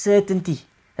with certainty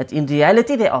that in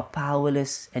reality they are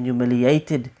powerless and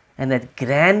humiliated, and that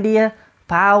grandeur,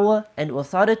 power and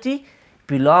authority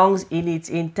belongs in its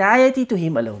entirety to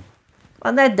Him alone.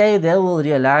 On that day, they will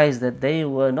realize that they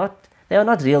were not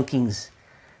real kings.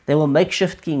 They were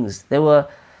makeshift kings. They were,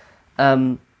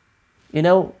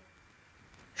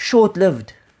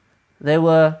 short-lived. They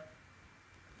were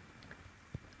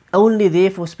only there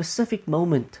for a specific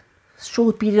moment,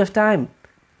 short period of time.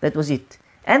 That was it.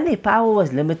 And their power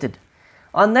was limited.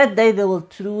 On that day, they will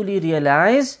truly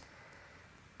realize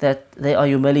that they are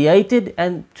humiliated,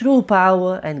 and true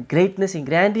power and greatness and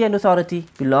grandeur and authority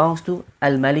belongs to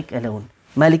Al-Malik alone.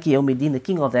 Maliki Yawmiddin, the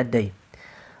king of that day.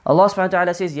 Allah subhanahu wa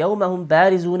ta'ala says, يَوْمَ هُمْ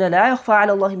بَارِزُونَ لَا يَخْفَى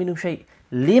عَلَى اللَّهِ مِنْهُمْ شَيْءٍ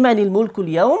لِمَنِ الْمُلْكُ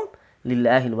الْيَوْمِ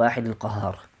لِلَّهِ الْوَاحِدِ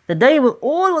الْقَهَّارِ. The day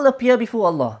all will appear before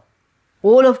Allah.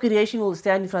 All of creation will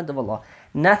stand in front of Allah.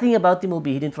 Nothing about them will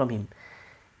be hidden from Him.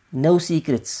 No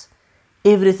secrets.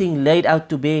 Everything laid out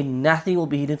to bare, nothing will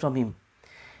be hidden from Him.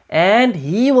 And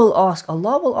He will ask,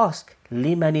 Allah will ask,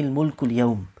 لِمَنِ الْمُلْكُ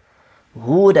الْيَوْمِ.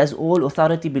 Who does all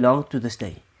authority belong to this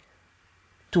day?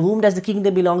 To whom does the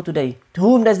kingdom belong today? To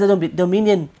whom does the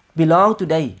dominion belong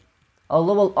today?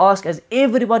 Allah will ask as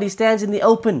everybody stands in the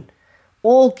open.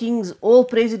 All kings, all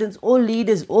presidents, all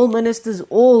leaders, all ministers,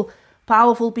 all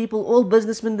powerful people, all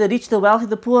businessmen, the rich, the wealthy,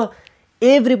 the poor,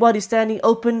 everybody standing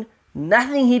open,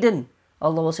 nothing hidden.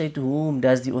 Allah will say, to whom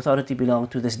does the authority belong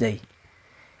to this day?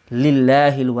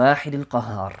 لِلَّهِ الْوَاحِدِ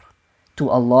الْقَهَّارِ. To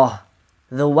Allah,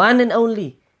 the one and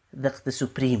only, the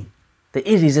supreme, the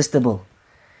irresistible.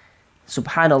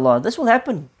 Subhanallah, this will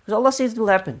happen, because Allah says it will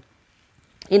happen.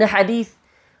 In a hadith,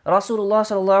 Rasulullah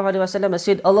sallallahu alaihi wasallam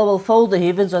said, Allah will fold the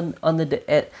heavens on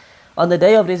the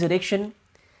day of resurrection.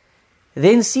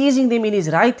 Then seizing them in His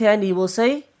right hand, He will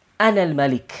say, Ana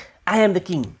al-Malik, I am the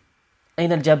king.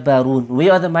 Ayn al-Jabbarun,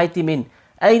 where are the mighty men?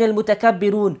 Ayn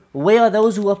al-Mutakabbirun, where are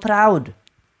those who are proud?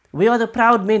 Where are the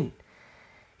proud men?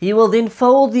 He will then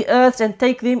fold the earths and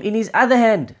take them in His other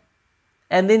hand,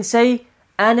 and then say,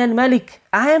 Ana al-Malik,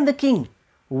 I am the king.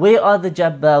 Where are the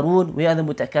Jabbarun? Where are the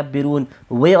Mutakabbirun?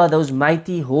 Where are those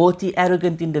mighty, haughty,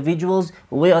 arrogant individuals?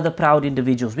 Where are the proud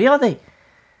individuals? Where are they?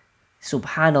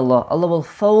 Subhanallah, Allah will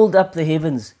fold up the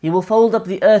heavens. He will fold up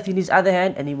the earth in His other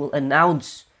hand, and He will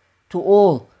announce to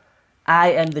all,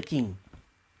 I am the king.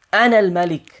 Ana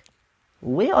al-Malik.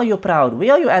 Where are you proud?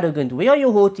 Where are you arrogant? Where are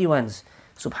you haughty ones?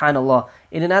 Subhanallah.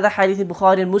 In another hadith in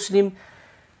Bukhari and Muslim,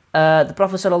 the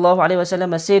Prophet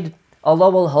ﷺ said,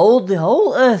 Allah will hold the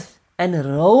whole earth and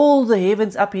roll the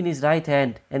heavens up in His right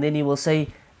hand, and then He will say,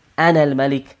 Ana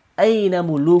al-Malik, Ayna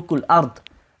mulukul ard.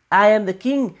 I am the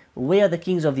king. Where are the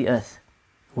kings of the earth?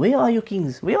 Where are your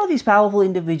kings? Where are these powerful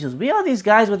individuals? Where are these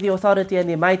guys with the authority and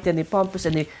the might and the pompous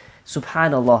and the...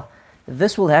 Subhanallah.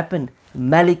 This will happen.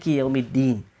 Maliki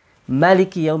Yawmiddin.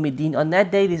 Maliki Yawmiddin. On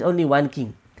that day, there's only one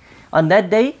king. On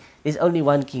that day, there's only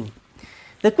one king.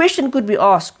 The question could be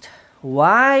asked,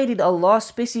 why did Allah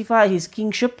specify His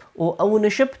kingship or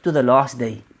ownership to the last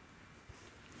day?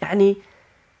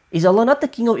 Is Allah not the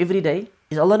king of every day?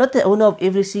 Is Allah not the owner of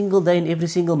every single day and every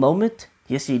single moment?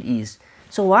 Yes, He is.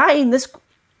 So why in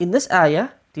this ayah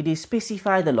did He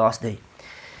specify the last day?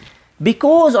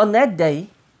 Because on that day,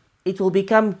 it will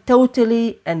become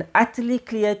totally and utterly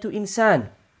clear to insan,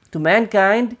 to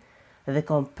mankind, the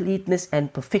completeness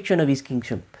and perfection of His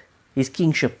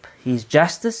kingship, His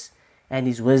justice, and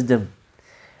His wisdom.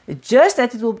 Just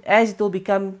as it will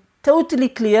become totally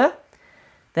clear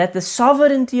that the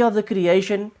sovereignty of the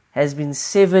creation has been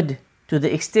severed to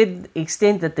the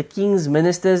extent that the king's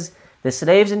ministers, the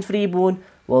slaves and freeborn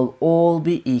will all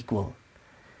be equal.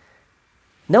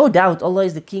 No doubt Allah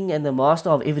is the king and the master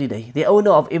of every day, the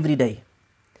owner of every day.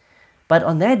 But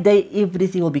on that day,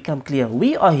 everything will become clear.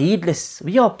 We are heedless.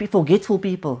 We are forgetful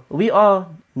people. We are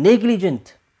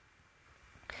negligent.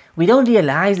 We don't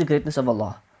realize the greatness of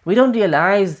Allah. We don't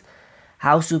realize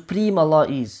how supreme Allah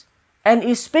is. And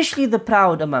especially the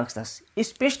proud amongst us,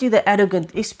 especially the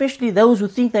arrogant, especially those who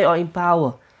think they are in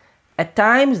power. At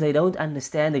times, they don't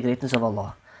understand the greatness of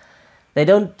Allah.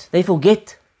 They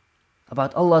forget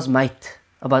about Allah's might,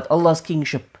 about Allah's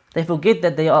kingship. They forget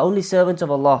that they are only servants of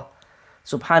Allah,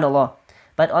 subhanallah.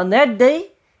 But on that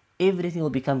day, everything will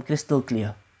become crystal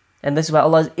clear. And this is why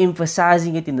Allah is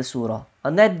emphasizing it in the surah.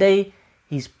 On that day,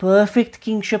 His perfect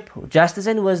kingship, justice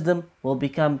and wisdom will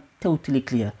become totally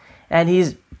clear. And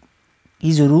His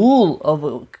rule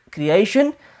of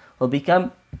creation will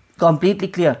become completely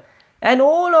clear. And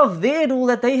all of their rule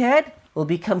that they had will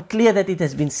become clear that it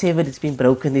has been severed, it's been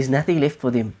broken, there's nothing left for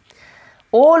them.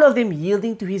 All of them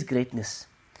yielding to His greatness,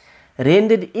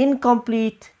 rendered in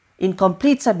complete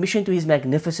submission to His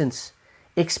magnificence,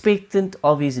 expectant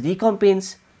of His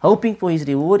recompense, hoping for His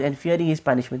reward and fearing His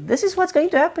punishment. This is what's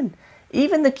going to happen.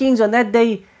 Even the kings on that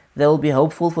day, they will be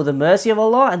hopeful for the mercy of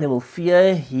Allah and they will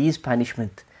fear His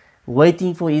punishment,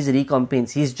 waiting for His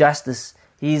recompense, His justice,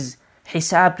 His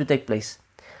hisab to take place.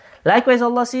 Likewise,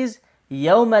 Allah says,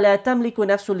 يَوْمَ لَا تَمْلِكُ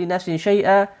نَفْسٌ لِنَفْسٍ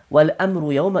شَيْئًا وَالْأَمْرُ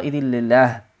يَوْمَئِذٍ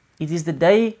لِلَّهِ. It is the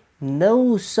day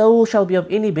no soul shall be of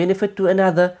any benefit to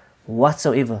another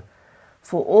whatsoever.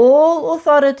 For all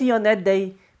authority on that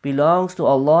day belongs to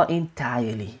Allah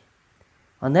entirely.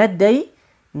 On that day,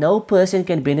 no person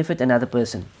can benefit another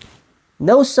person.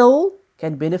 No soul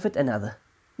can benefit another.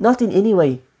 Not in any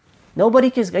way.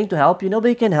 Nobody is going to help you.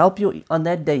 Nobody can help you on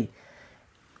that day.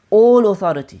 All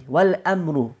authority, wal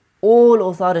amru, all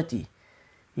authority,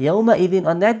 yawma idhin,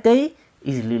 on that day,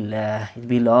 is lillah. It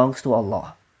belongs to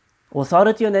Allah.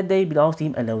 Authority on that day belongs to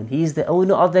Him alone. He is the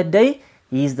owner of that day.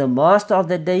 He is the master of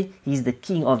that day. He is the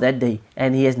king of that day.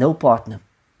 And He has no partner.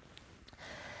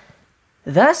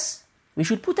 Thus, we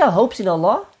should put our hopes in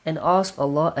Allah and ask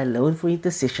Allah alone for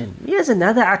intercession. Here's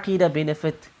another Aqidah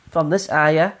benefit from this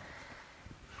ayah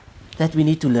that we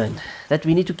need to learn, that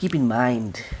we need to keep in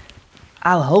mind.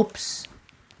 Our hopes,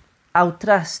 our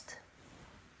trust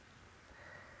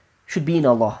should be in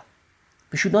Allah.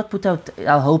 We should not put out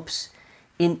our hopes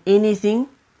in anything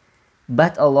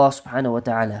but Allah subhanahu wa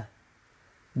ta'ala.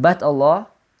 But Allah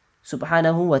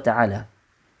subhanahu wa ta'ala.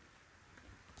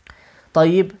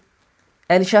 طيب.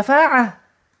 And shafa'ah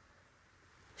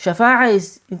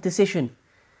is intercession,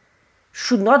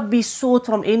 should not be sought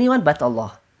from anyone but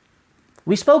Allah.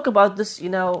 We spoke about this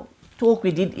in our talk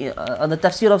we did on the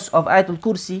tafsir of Ayatul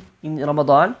Kursi in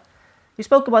Ramadan. We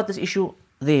spoke about this issue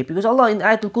there, because Allah in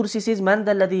Ayatul Kursi says, Man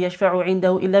dha alladhi yashfa'u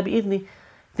indahu illa bi'idhni.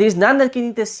 There is none that can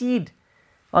intercede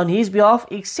on His behalf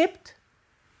except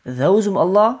those whom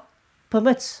Allah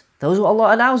permits, those whom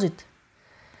Allah allows it.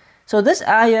 So this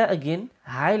ayah again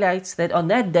highlights that on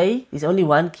that day, there's only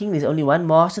one king, there's only one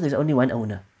master, there's only one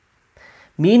owner.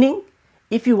 Meaning,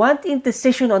 if you want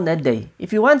intercession on that day,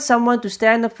 if you want someone to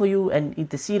stand up for you and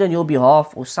intercede on your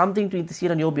behalf, or something to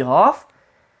intercede on your behalf,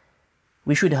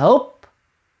 we should hope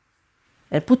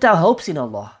and put our hopes in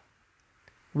Allah.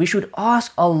 We should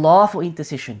ask Allah for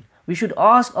intercession. We should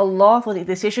ask Allah for the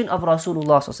intercession of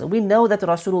Rasulullah. We know that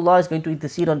Rasulullah is going to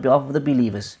intercede on behalf of the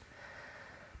believers.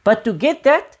 But to get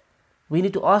that, we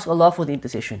need to ask Allah for the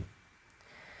intercession.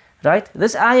 Right?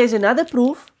 This ayah is another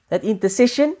proof that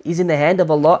intercession is in the hand of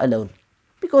Allah alone,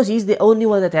 because He is the only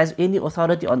one that has any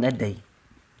authority on that day.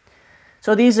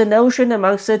 So there is a notion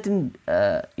among certain,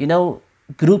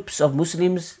 groups of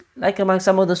Muslims, like among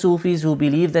some of the Sufis, who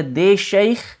believe that their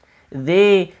shaykh,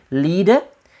 their leader,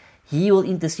 he will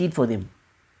intercede for them.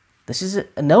 This is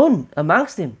known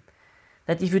amongst them,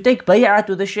 that if you take bay'ah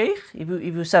to the shaykh, if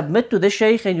you submit to the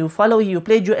shaykh and you follow, you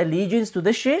pledge your allegiance to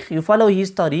the shaykh, you follow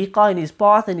his tariqah and his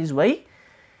path and his way,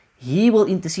 he will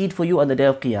intercede for you on the day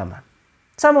of Qiyamah.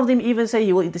 Some of them even say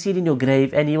he will intercede in your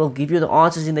grave and he will give you the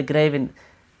answers in the grave, and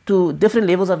to different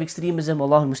levels of extremism,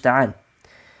 Allahu musta'an.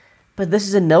 But this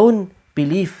is a known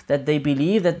belief, that they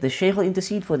believe that the shaykh will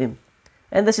intercede for them.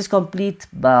 And this is complete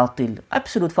batil,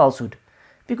 absolute falsehood.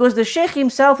 Because the shaykh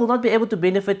himself will not be able to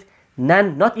benefit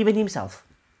none, not even himself.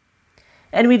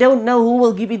 And we don't know who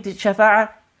will give into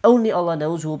shafa'ah. Only Allah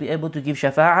knows who will be able to give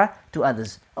shafa'ah to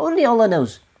others. Only Allah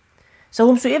knows. So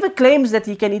whomsoever claims that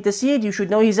he can intercede, you should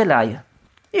know he's a liar.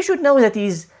 You should know that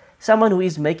he's someone who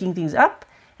is making things up,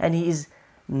 and he is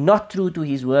not true to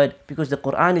his word, because the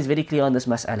Quran is very clear on this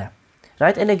mas'ala.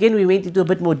 Right? And again, we went into a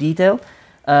bit more detail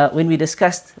when we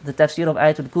discussed the tafsir of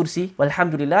Ayatul Kursi.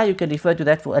 Alhamdulillah, you can refer to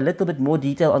that for a little bit more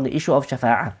detail on the issue of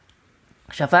shafa'ah.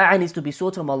 Shafa'ah needs to be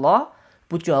sought from Allah.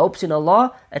 Put your hopes in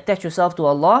Allah, attach yourself to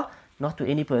Allah, not to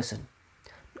any person.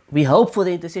 We hope for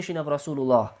the intercession of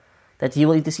Rasulullah, that he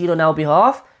will intercede on our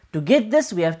behalf. To get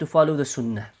this, we have to follow the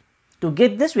sunnah. To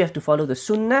get this, we have to follow the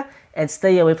sunnah and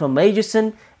stay away from major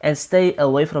sin and stay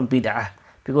away from bid'ah.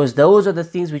 Because those are the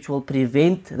things which will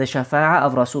prevent the shafa'ah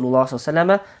of Rasulullah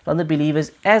ﷺ from the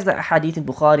believers, as the hadith in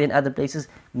Bukhari and other places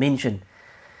mention.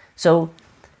 So,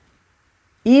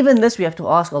 even this we have to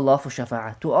ask Allah for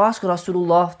shafa'ah. To ask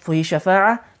Rasulullah for his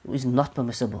shafa'ah is not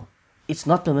permissible. It's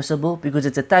not permissible because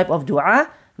it's a type of dua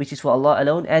which is for Allah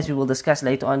alone, as we will discuss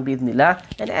later on bi'idhnillah,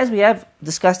 and as we have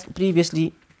discussed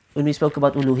previously when we spoke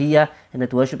about uluhiyah, and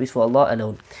that worship is for Allah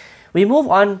alone. We move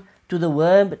on to the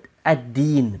word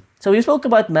ad-deen. So we spoke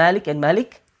about Malik and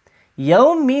Malik.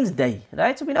 Yawm means day,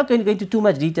 right? So we're not going to go into too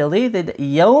much detail there. The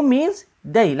Yawm means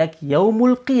day, like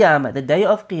Yawmul Qiyamah, the day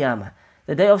of Qiyamah,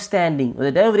 the day of standing, or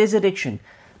the day of resurrection,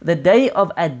 the day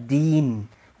of ad-deen.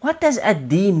 What does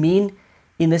ad-deen mean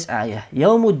in this ayah?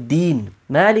 Yawmuddin,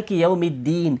 Maliki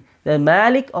Yawmiddin, the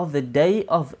Malik of the day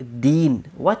of deen.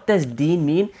 What does deen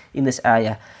mean in this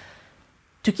ayah?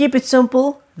 To keep it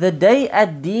simple, the day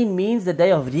ad-deen means the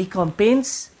day of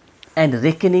recompense and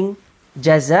reckoning,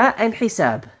 jaza and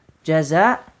hisab.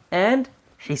 Jaza and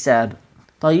hisab.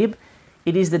 طيب,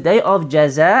 it is the day of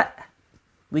jaza,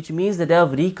 which means the day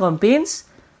of recompense,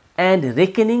 and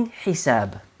reckoning,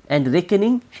 hisab. And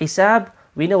reckoning, hisab,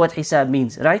 we know what hisab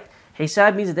means, right?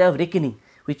 Hisab means the day of reckoning,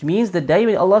 which means the day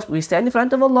when we stand in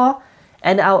front of Allah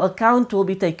and our account will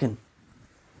be taken.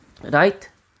 Right?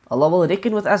 Allah will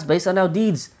reckon with us based on our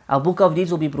deeds. Our book of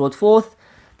deeds will be brought forth.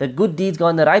 The good deeds go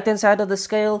on the right hand side of the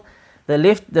scale.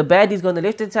 The bad deeds go on the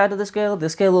left hand side of the scale. The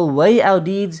scale will weigh our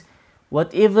deeds.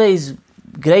 Whatever is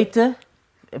greater,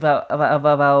 if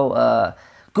our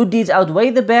good deeds outweigh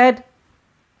the bad,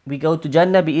 we go to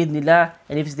Jannah bi'idhnillah.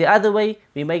 And if it's the other way,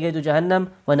 we may go to Jahannam.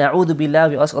 Wa na'udhu billah.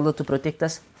 We ask Allah to protect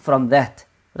us from that.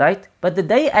 Right? But the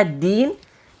day ad-deen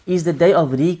is the day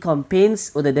of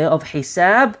recompense, or the day of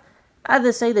hisab.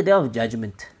 Others say the day of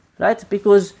judgment. Right?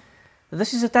 Because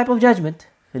this is a type of judgment.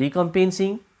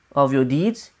 Recompensing of your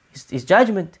deeds is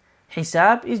judgment.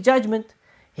 Hisab is judgment.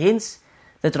 Hence,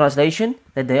 the translation,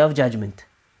 the day of judgment.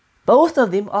 Both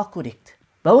of them are correct.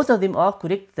 Both of them are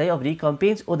correct. Day of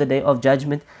recompense or the day of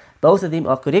judgment. Both of them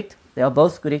are correct. They are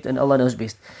both correct, and Allah knows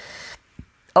best.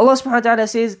 Allah subhanahu wa ta'ala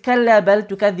says, كَلَّا بَلْ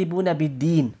تُكَذِّبُونَ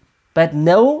بِالدِّينِ. But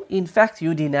no, in fact,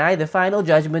 you deny the final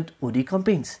judgment or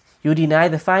recompense. You deny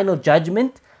the final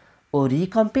judgment or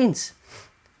recompense.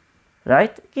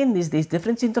 Right? Again, there's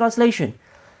difference in translation.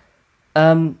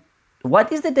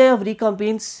 What is the day of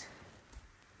recompense?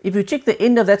 If you check the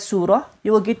end of that surah,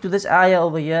 you will get to this ayah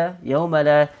over here. يَوْمَ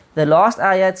لَا. The last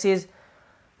ayah, it says,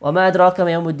 وَمَا أَدْرَاكَ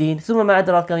مَا يَوْمُ الدِّينِ ثُمَّ مَا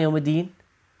أَدْرَاكَ مَا يَوْمُ الدِّينِ.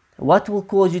 What will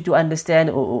cause you to understand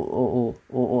or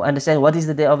understand what is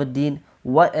the day of ad-deen?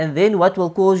 And then what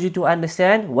will cause you to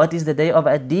understand what is the day of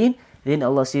ad-deen? Then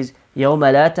Allah says, يَوْمَ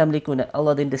لَا تَمْلِكُ.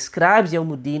 Allah then describes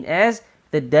Yawmuddin as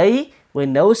the day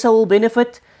when no soul will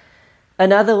benefit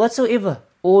another whatsoever.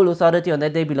 All authority on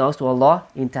that day belongs to Allah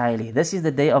entirely. This is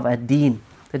the day of ad-deen,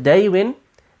 the day when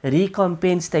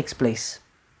recompense takes place.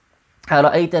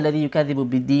 أَرَأَيْتَ الَّذِي يُكَذِّبُ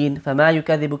بِالدِّينِ فَمَا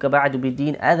يُكَذِّبُكَ بَعْدُ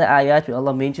بِالدِّينِ. Other ayat where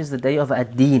Allah mentions the day of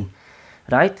ad-deen.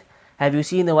 Right? Have you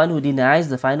seen the one who denies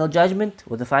the final judgment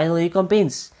or the final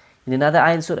recompense? In another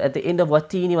ayat surah, at the end of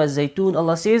Wattini wa Zaytun,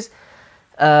 Allah says,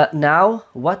 now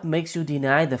what makes you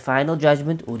deny the final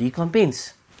judgment or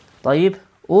recompense? طيب.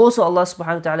 Also Allah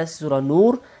subhanahu wa ta'ala says, Surah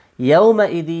Nur,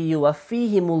 يَوْمَئِذِ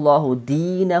يُوَفِّيهِمُ اللَّهُ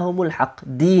دِينَهُمُ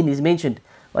الْحَقِّ. Deen is mentioned.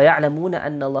 وَيَعْلَمُونَ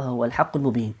أَنَّ اللَّهَ هُوَ الْحَقُّ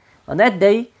الْمُبِينَ. On that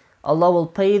day, Allah will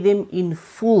pay them in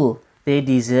full their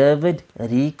deserved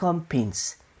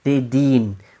recompense. Their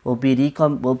deen will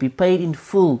be paid in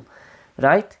full,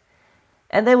 right?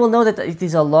 And they will know that it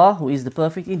is Allah who is the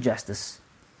perfect in justice.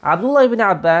 Abdullah ibn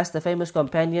Abbas, the famous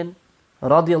companion,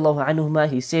 radiallahu anhuma,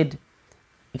 he said,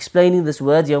 explaining this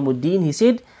word, Yawmuddin, he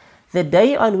said, the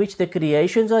day on which the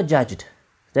creations are judged,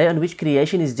 the day on which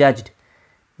creation is judged,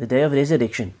 the day of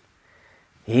resurrection.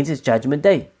 Hence it's judgment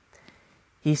day.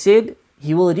 He said,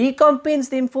 He will recompense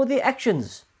them for their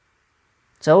actions.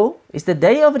 So, it's the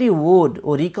day of reward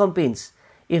or recompense.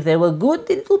 If they were good,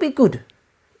 then it will be good.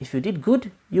 If you did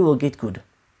good, you will get good.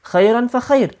 Khayran fa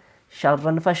khayr,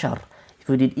 sharran fa shar. If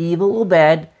you did evil or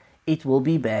bad, it will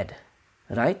be bad.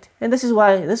 Right? And this is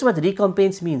what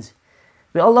recompense means.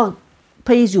 Where Allah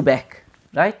pays you back.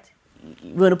 Right?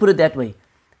 We want to put it that way.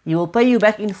 He will pay you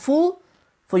back in full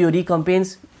for your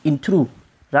recompense in true.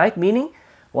 Right? Meaning,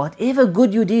 whatever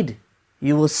good you did,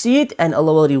 you will see it and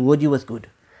Allah will reward you with good.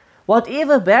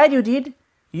 Whatever bad you did,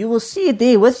 you will see it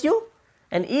there with you,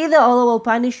 and either Allah will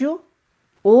punish you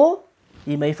or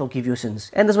He may forgive your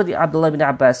sins. And that's what Abdullah ibn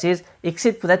Abbas says,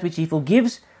 except for that which He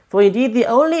forgives. For indeed the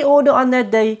only order on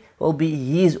that day will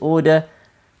be His order.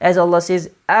 As Allah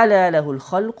says, أَلَا لَهُ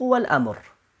الْخَلْقُ وَالْأَمْرُ.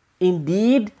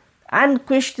 Indeed,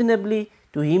 unquestionably,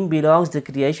 to Him belongs the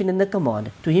creation and the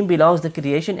command. To Him belongs the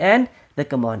creation and the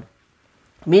command.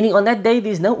 Meaning on that day,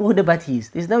 there is no order but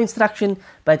His. There is no instruction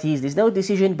but His. There is no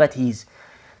decision but His.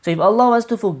 So if Allah wants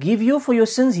to forgive you for your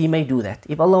sins, He may do that.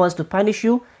 If Allah wants to punish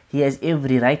you, He has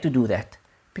every right to do that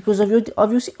because of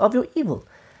your evil.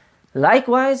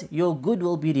 Likewise, your good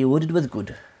will be rewarded with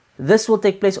good. This will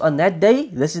take place on that day.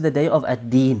 This is the day of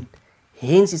Ad-Din.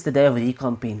 Hence, it's the day of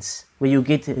recompense, where you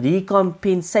get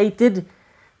recompensated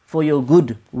for your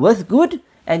good with good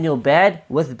and your bad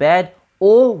with bad,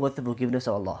 or with the forgiveness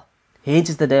of Allah. Hence,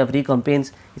 it's the day of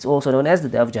recompense. It's also known as the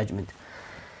day of judgment.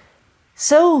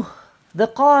 So, the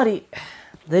Qari,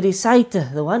 the reciter,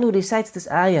 the one who recites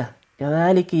this ayah,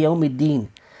 Maliki Yawmiddin,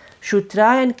 should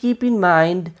try and keep in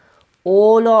mind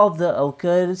all of the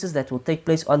occurrences that will take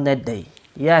place on that day.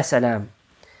 Ya salam.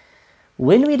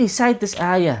 When we recite this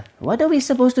ayah, what are we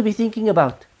supposed to be thinking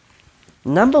about?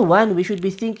 Number one, we should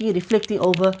be thinking, reflecting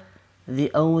over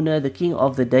the owner, the king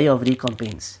of the day of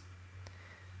recompense.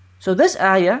 So this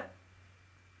ayah,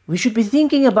 we should be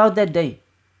thinking about that day.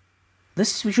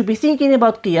 We should be thinking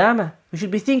about Qiyamah. We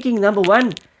should be thinking, number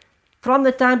one, from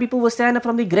the time people will stand up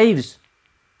from the graves.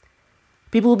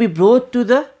 People will be brought to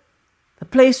the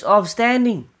place of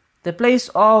standing, the place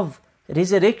of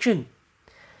resurrection.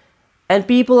 And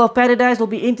people of paradise will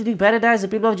be entering paradise, the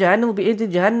people of Jahannam will be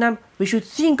entering Jahannam. We should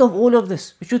think of all of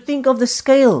this. We should think of the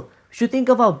scale. We should think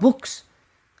of our books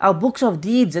of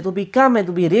deeds that will become and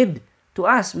will be read to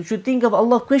us. We should think of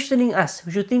Allah questioning us.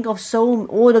 We should think of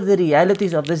all of the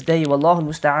realities of this day. Wallahu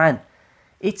musta'an.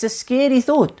 It's a scary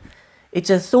thought. It's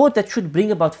a thought that should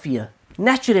bring about fear,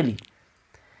 naturally.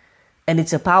 And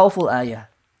it's a powerful ayah.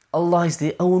 Allah is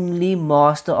the only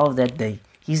master of that day.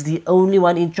 He's the only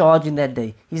one in charge in that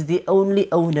day. He's the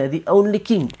only owner, the only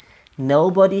king.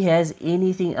 Nobody has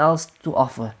anything else to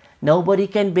offer. Nobody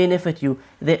can benefit you.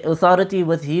 The authority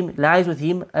with Him lies with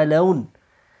Him alone.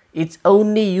 It's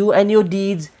only you and your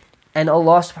deeds and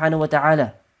Allah subhanahu wa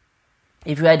ta'ala.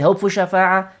 If you had hope for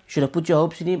shafa'ah, you should have put your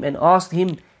hopes in Him and asked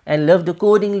Him and lived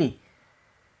accordingly.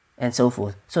 And so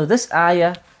forth. So this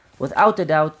ayah, without a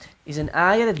doubt, is an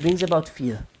ayah that brings about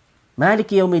fear.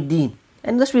 Maliki Yawmiddin.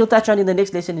 And this we'll touch on in the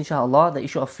next lesson, inshallah, the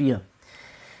issue of fear.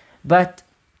 But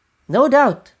no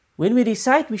doubt, when we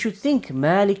recite, we should think,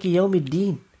 Maliki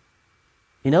Yawmiddin.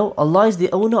 Allah is the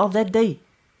owner of that day.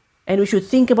 And we should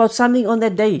think about something on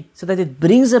that day so that it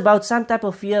brings about some type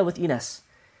of fear within us.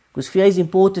 Because fear is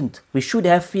important. We should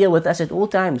have fear with us at all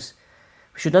times.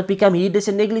 We should not become heedless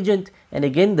and negligent. And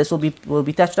again, this will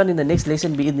be touched on in the next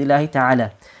lesson, bi'idhnillahi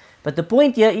ta'ala. But the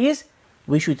point here is,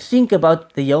 we should think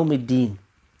about the Yawmiddin,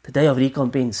 the day of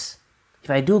recompense. If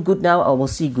I do good now, I will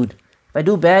see good. If I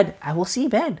do bad, I will see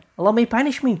bad. Allah may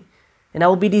punish me. And I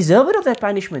will be deserving of that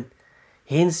punishment.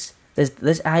 Hence,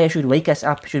 this ayah should wake us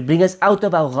up, should bring us out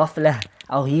of our ghaflah,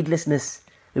 our heedlessness,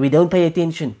 where we don't pay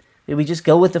attention, where we just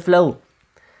go with the flow.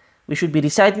 We should be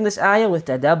reciting this ayah with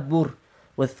tadabbur,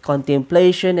 with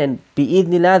contemplation, and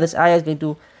bi'idhnillah, this ayah is going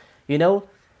to,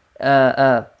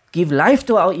 give life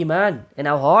to our iman and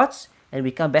our hearts, and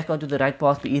we come back onto the right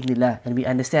path bi'idhnillah, and we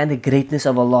understand the greatness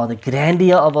of Allah, the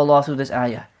grandeur of Allah through this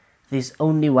ayah. There's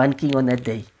only one king on that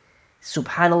day.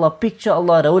 Subhanallah, picture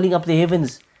Allah rolling up the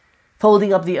heavens,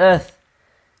 folding up the earth,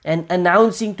 and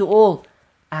announcing to all,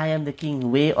 I am the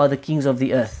king, where are the kings of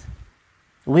the earth?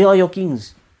 Where are your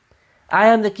kings? I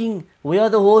am the king, where are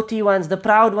the haughty ones, the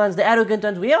proud ones, the arrogant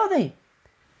ones, where are they?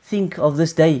 Think of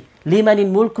this day. Liman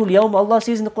in mulkul yawm, Allah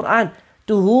says in the Quran,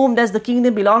 to whom does the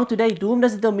kingdom belong today? To whom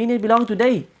does the dominion belong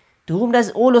today? To whom does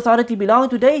all authority belong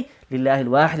today? Lillahi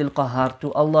al-wahid al-qahhar,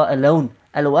 to Allah alone.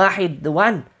 Al-wahid, the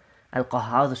one.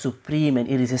 Al-qahhar, the supreme and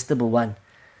irresistible one.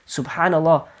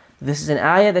 Subhanallah, this is an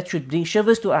ayah that should bring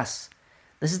shivers to us.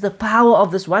 This is the power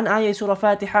of this one ayah in Surah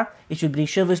Fatiha. It should bring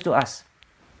shivers to us.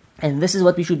 And this is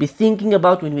what we should be thinking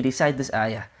about when we recite this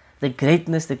ayah. The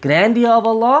greatness, the grandeur of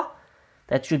Allah,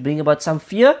 that should bring about some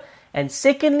fear. And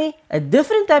secondly, a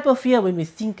different type of fear when we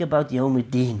think about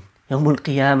Yawmuddin, Yawmul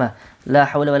Qiyamah. La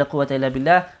hawla wa la quwwata illa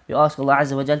billah. We ask Allah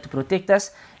Azza wa Jal to protect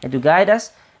us and to guide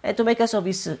us and to make us of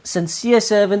His sincere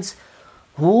servants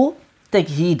who take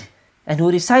heed and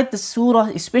who recite the surah,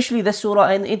 especially the surah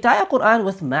and the entire Quran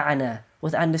with ma'ana,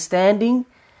 with understanding,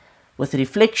 with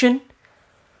reflection,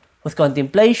 with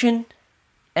contemplation,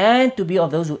 and to be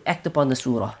of those who act upon the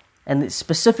surah, and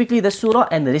specifically the surah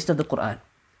and the rest of the Quran.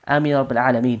 Ameen Rabbil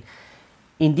Alameen.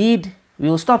 Indeed, we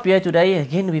will stop here today.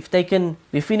 Again, we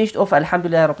finished off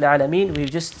Alhamdulillah Rabbil Alameen. We've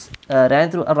just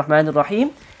ran through Ar-Rahman Ar-Rahim,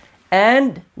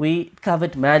 and we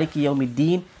covered Maliki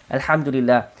Yawmiddin.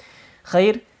 Alhamdulillah.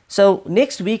 Khair. So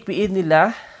next week,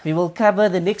 bi'idhnillah, we will cover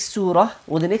the next surah,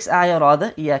 or the next ayah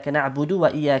rather, Iyaka na'budu wa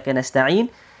iyaka nasta'een.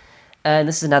 And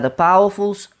this is another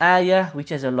powerful ayah which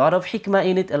has a lot of hikmah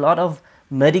in it, a lot of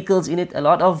miracles in it, a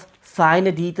lot of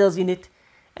finer details in it.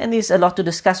 And there's a lot to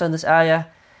discuss on this ayah.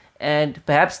 And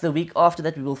perhaps the week after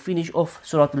that we will finish off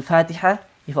Surah Al-Fatiha,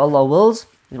 if Allah wills,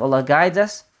 if Allah guides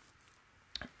us.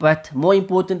 But more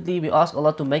importantly, we ask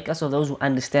Allah to make us of those who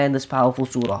understand this powerful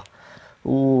surah,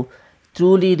 who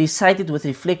truly recite it with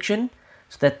reflection,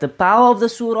 so that the power of the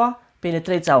surah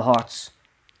penetrates our hearts.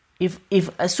 If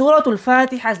a Surah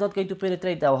Al-Fatiha is not going to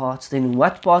penetrate our hearts, then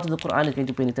what part of the Quran is going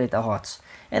to penetrate our hearts?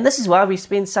 And this is why we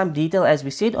spend some detail, as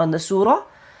we said, on the surah,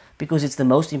 because it's the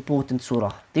most important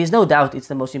surah. There's no doubt it's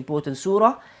the most important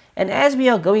surah. And as we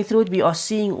are going through it, we are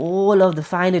seeing all of the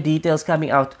finer details coming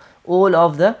out, all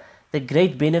of the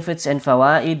great benefits and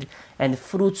fawaid and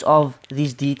fruits of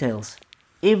these details.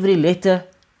 Every letter,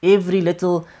 every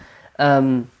little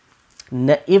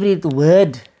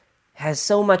word has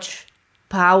so much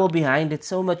power behind it,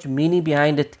 so much meaning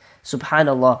behind it.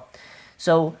 Subhanallah.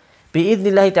 So,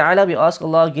 bi'idhnillahi ta'ala, we ask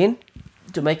Allah again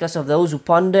to make us of those who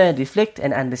ponder and reflect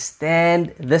and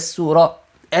understand this surah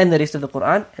and the rest of the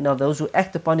Quran, and of those who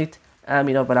act upon it.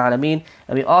 Ameen Rabbil Alameen.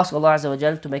 And we ask Allah Azza wa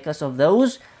Jal to make us of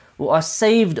those who are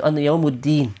saved on the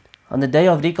Yawmuddin, on the day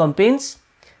of recompense,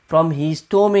 from His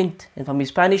torment and from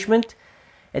His punishment,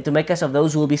 and to make us of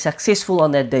those who will be successful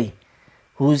on that day,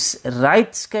 whose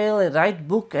right scale and right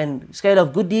book and scale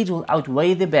of good deeds will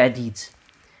outweigh the bad deeds.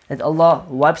 And Allah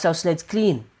wipes our slates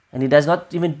clean, and He does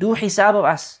not even do hisab of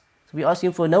us. So we ask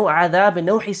Him for no adhab and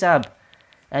no hisab.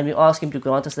 And we ask Him to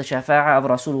grant us the shafa'ah of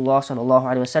Rasulullah sallallahu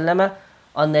alayhi wa sallam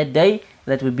on that day,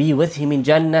 that we be with Him in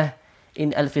Jannah,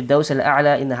 in Al-Firdaus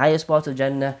Al-A'la, in the highest part of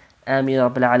Jannah. Ameen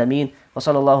Rabbil Alameen. Wa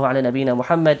sallallahu ala nabiyyina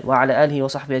Muhammad wa ala alihi wa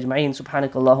sahbihi ajma'in.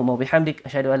 Subhanakallahumma wa bihamdik.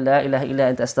 Ashhadu an la ilaha illa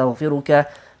anta astaghfiruka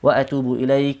wa atubu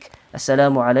ilayk.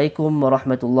 Assalamu alaikum wa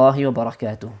rahmatullahi wa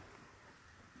barakatuh.